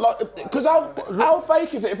want? Like, because how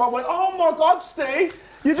fake is it if I went, oh my God, Steve,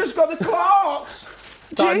 you just got the Clarks.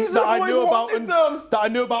 Jesus, that I I've knew always about wanted and them. that I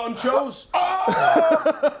knew about and chose.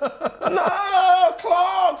 No,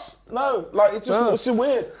 Clarks. No, like it's just No. it's so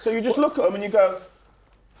weird. So you just look at them and you go,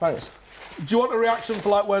 thanks. Do you want a reaction for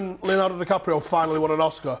like when Leonardo DiCaprio finally won an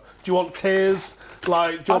Oscar? Do you want tears?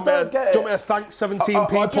 Like, do you want me to thank 17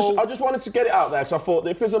 people? I just wanted to get it out there because I thought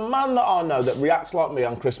if there's a man that I know that reacts like me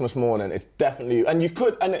on Christmas morning, it's definitely you. And you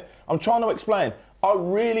could, I'm trying to explain. I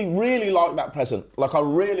really, really like that present. Like, I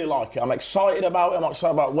really like it. I'm excited about it. I'm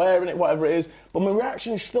excited about wearing it, whatever it is. But my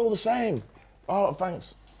reaction is still the same. Oh,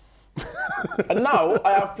 thanks. And now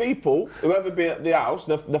I have people, whoever be at the house,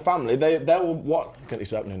 the family, they will what? Look at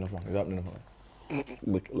this opening of one. He's opening of one.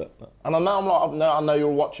 Look. And now I'm like, no, I know you're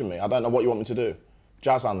watching me. I don't know what you want me to do.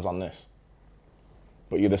 Jazz hands on this.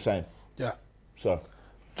 But you're the same. Yeah. So.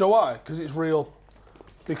 Do you know why? Because it's real.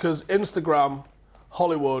 Because Instagram,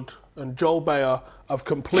 Hollywood, and Joel Bayer have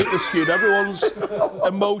completely skewed everyone's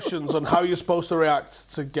emotions on how you're supposed to react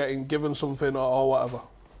to getting given something or whatever.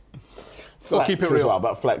 Got to keep it Flex real. as well,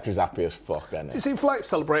 but Flex is happy as fuck, isn't You he? see Flex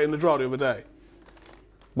celebrating the draw the other day?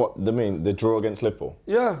 What, the draw against Liverpool?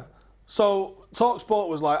 Yeah. So TalkSport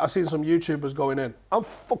was like, I seen some YouTubers going in. I'm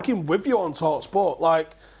fucking with you on TalkSport. Like,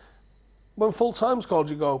 when full time's called,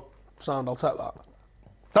 you go, sound, I'll take that.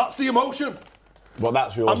 That's the emotion. Well,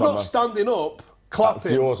 that's yours. I'm not standing up, clapping.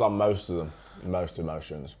 That's yours on most of them, most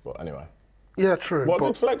emotions. But anyway. Yeah, true. What but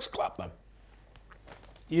did Flex clap then?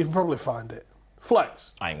 you can probably find it.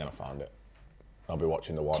 Flex, I ain't gonna find it. I'll be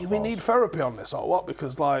watching the do we Wildfires. need therapy on this or what?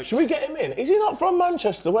 Because, like, Should we get him in? Is he not from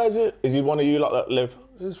Manchester? Where is it? Is he one of you lot that live?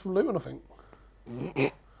 he's from Luton, I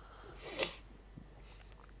think.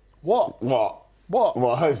 What? What? What?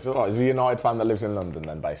 What? Is he a United fan that lives in London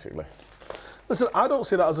then, basically? Listen, I don't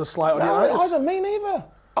see that as a slight on No, United. I don't mean either.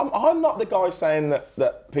 I'm not the guy saying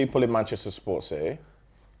that people in Manchester support City.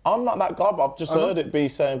 I'm not that guy, but I've just I know. heard it be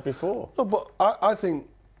said before. No, but I think,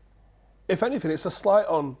 if anything, it's a slight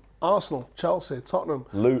on Arsenal, Chelsea, Tottenham.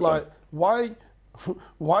 Luton. Like, why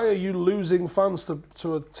are you losing fans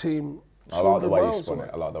to a team I like 200 the way you miles spun away?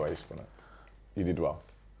 it. I like the way you spun it. You did well.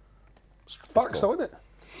 Facts, though, isn't it?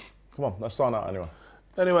 Come on, let's sign out anyway.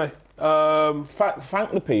 Anyway,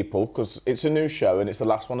 Thank the people, because it's a new show and it's the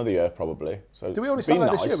last one of the year probably. So did we only be start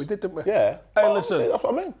that this nice. year? We did, didn't we? Yeah. Hey, Oh, listen. see, that's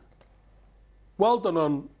what I mean. Well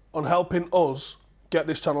done on helping us get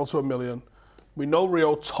this channel to 1 million. We know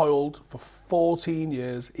Rio toiled for 14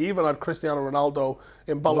 years, even had Cristiano Ronaldo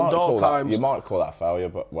in Ballon d'Or times. You might call that a failure,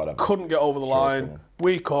 but whatever. Couldn't get over the line. opinion.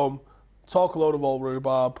 We come, talk a load of old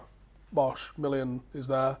rhubarb. Bosh, million is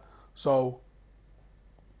there. So,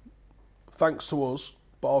 thanks to us,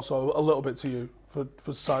 but also a little bit to you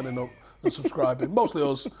for signing up and subscribing. Mostly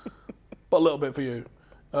us, but a little bit for you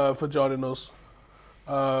for joining us.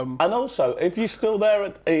 And also, if you're still there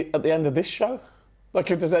at the end of this show, like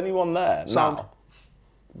if there's anyone there Sound. now,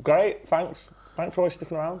 great, thanks. Thanks for always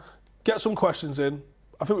sticking around. Get some questions in.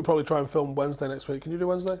 I think we'll probably try and film Wednesday next week. Can you do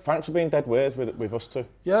Wednesday? Thanks for being dead weird with us too.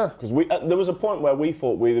 Yeah. Because there was a point where we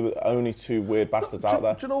thought we were the only two weird bastards out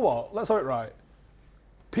there. Do you know what? Let's have it right.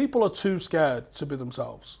 People are too scared to be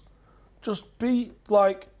themselves. Just be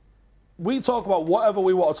like, we talk about whatever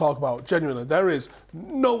we want to talk about. Genuinely,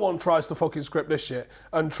 no one tries to fucking script this shit.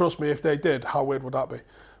 And trust me, if they did, how weird would that be?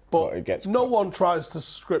 But Well, it gets no one tries to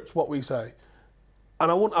script what we say.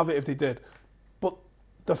 And I wouldn't have it if they did. But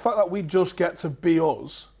the fact that we just get to be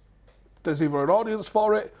us, there's either an audience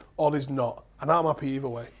for it or there's not. And I'm happy either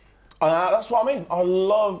way. That's what I mean. I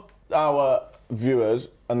love our viewers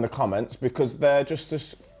and the comments because they're just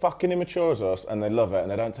as fucking immature as us and they love it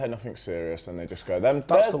and they don't take nothing serious and they just go,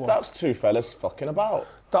 that's two fellas fucking about.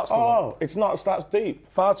 That's the one. it's not that's deep.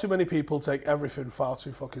 Far too many people take everything far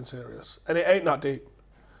too fucking serious. And it ain't that deep.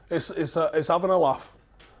 It's having a laugh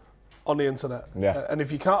on the internet. Yeah. And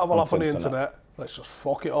if you can't have a laugh on the internet. internet, let's just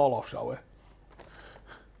fuck it all off, shall we?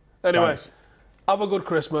 Anyway, Thanks. have a good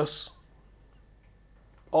Christmas.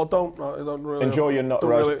 Or don't really. Enjoy your nut don't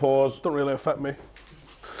roast really, pause. Don't really affect me.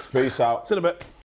 Peace out. See you in a bit.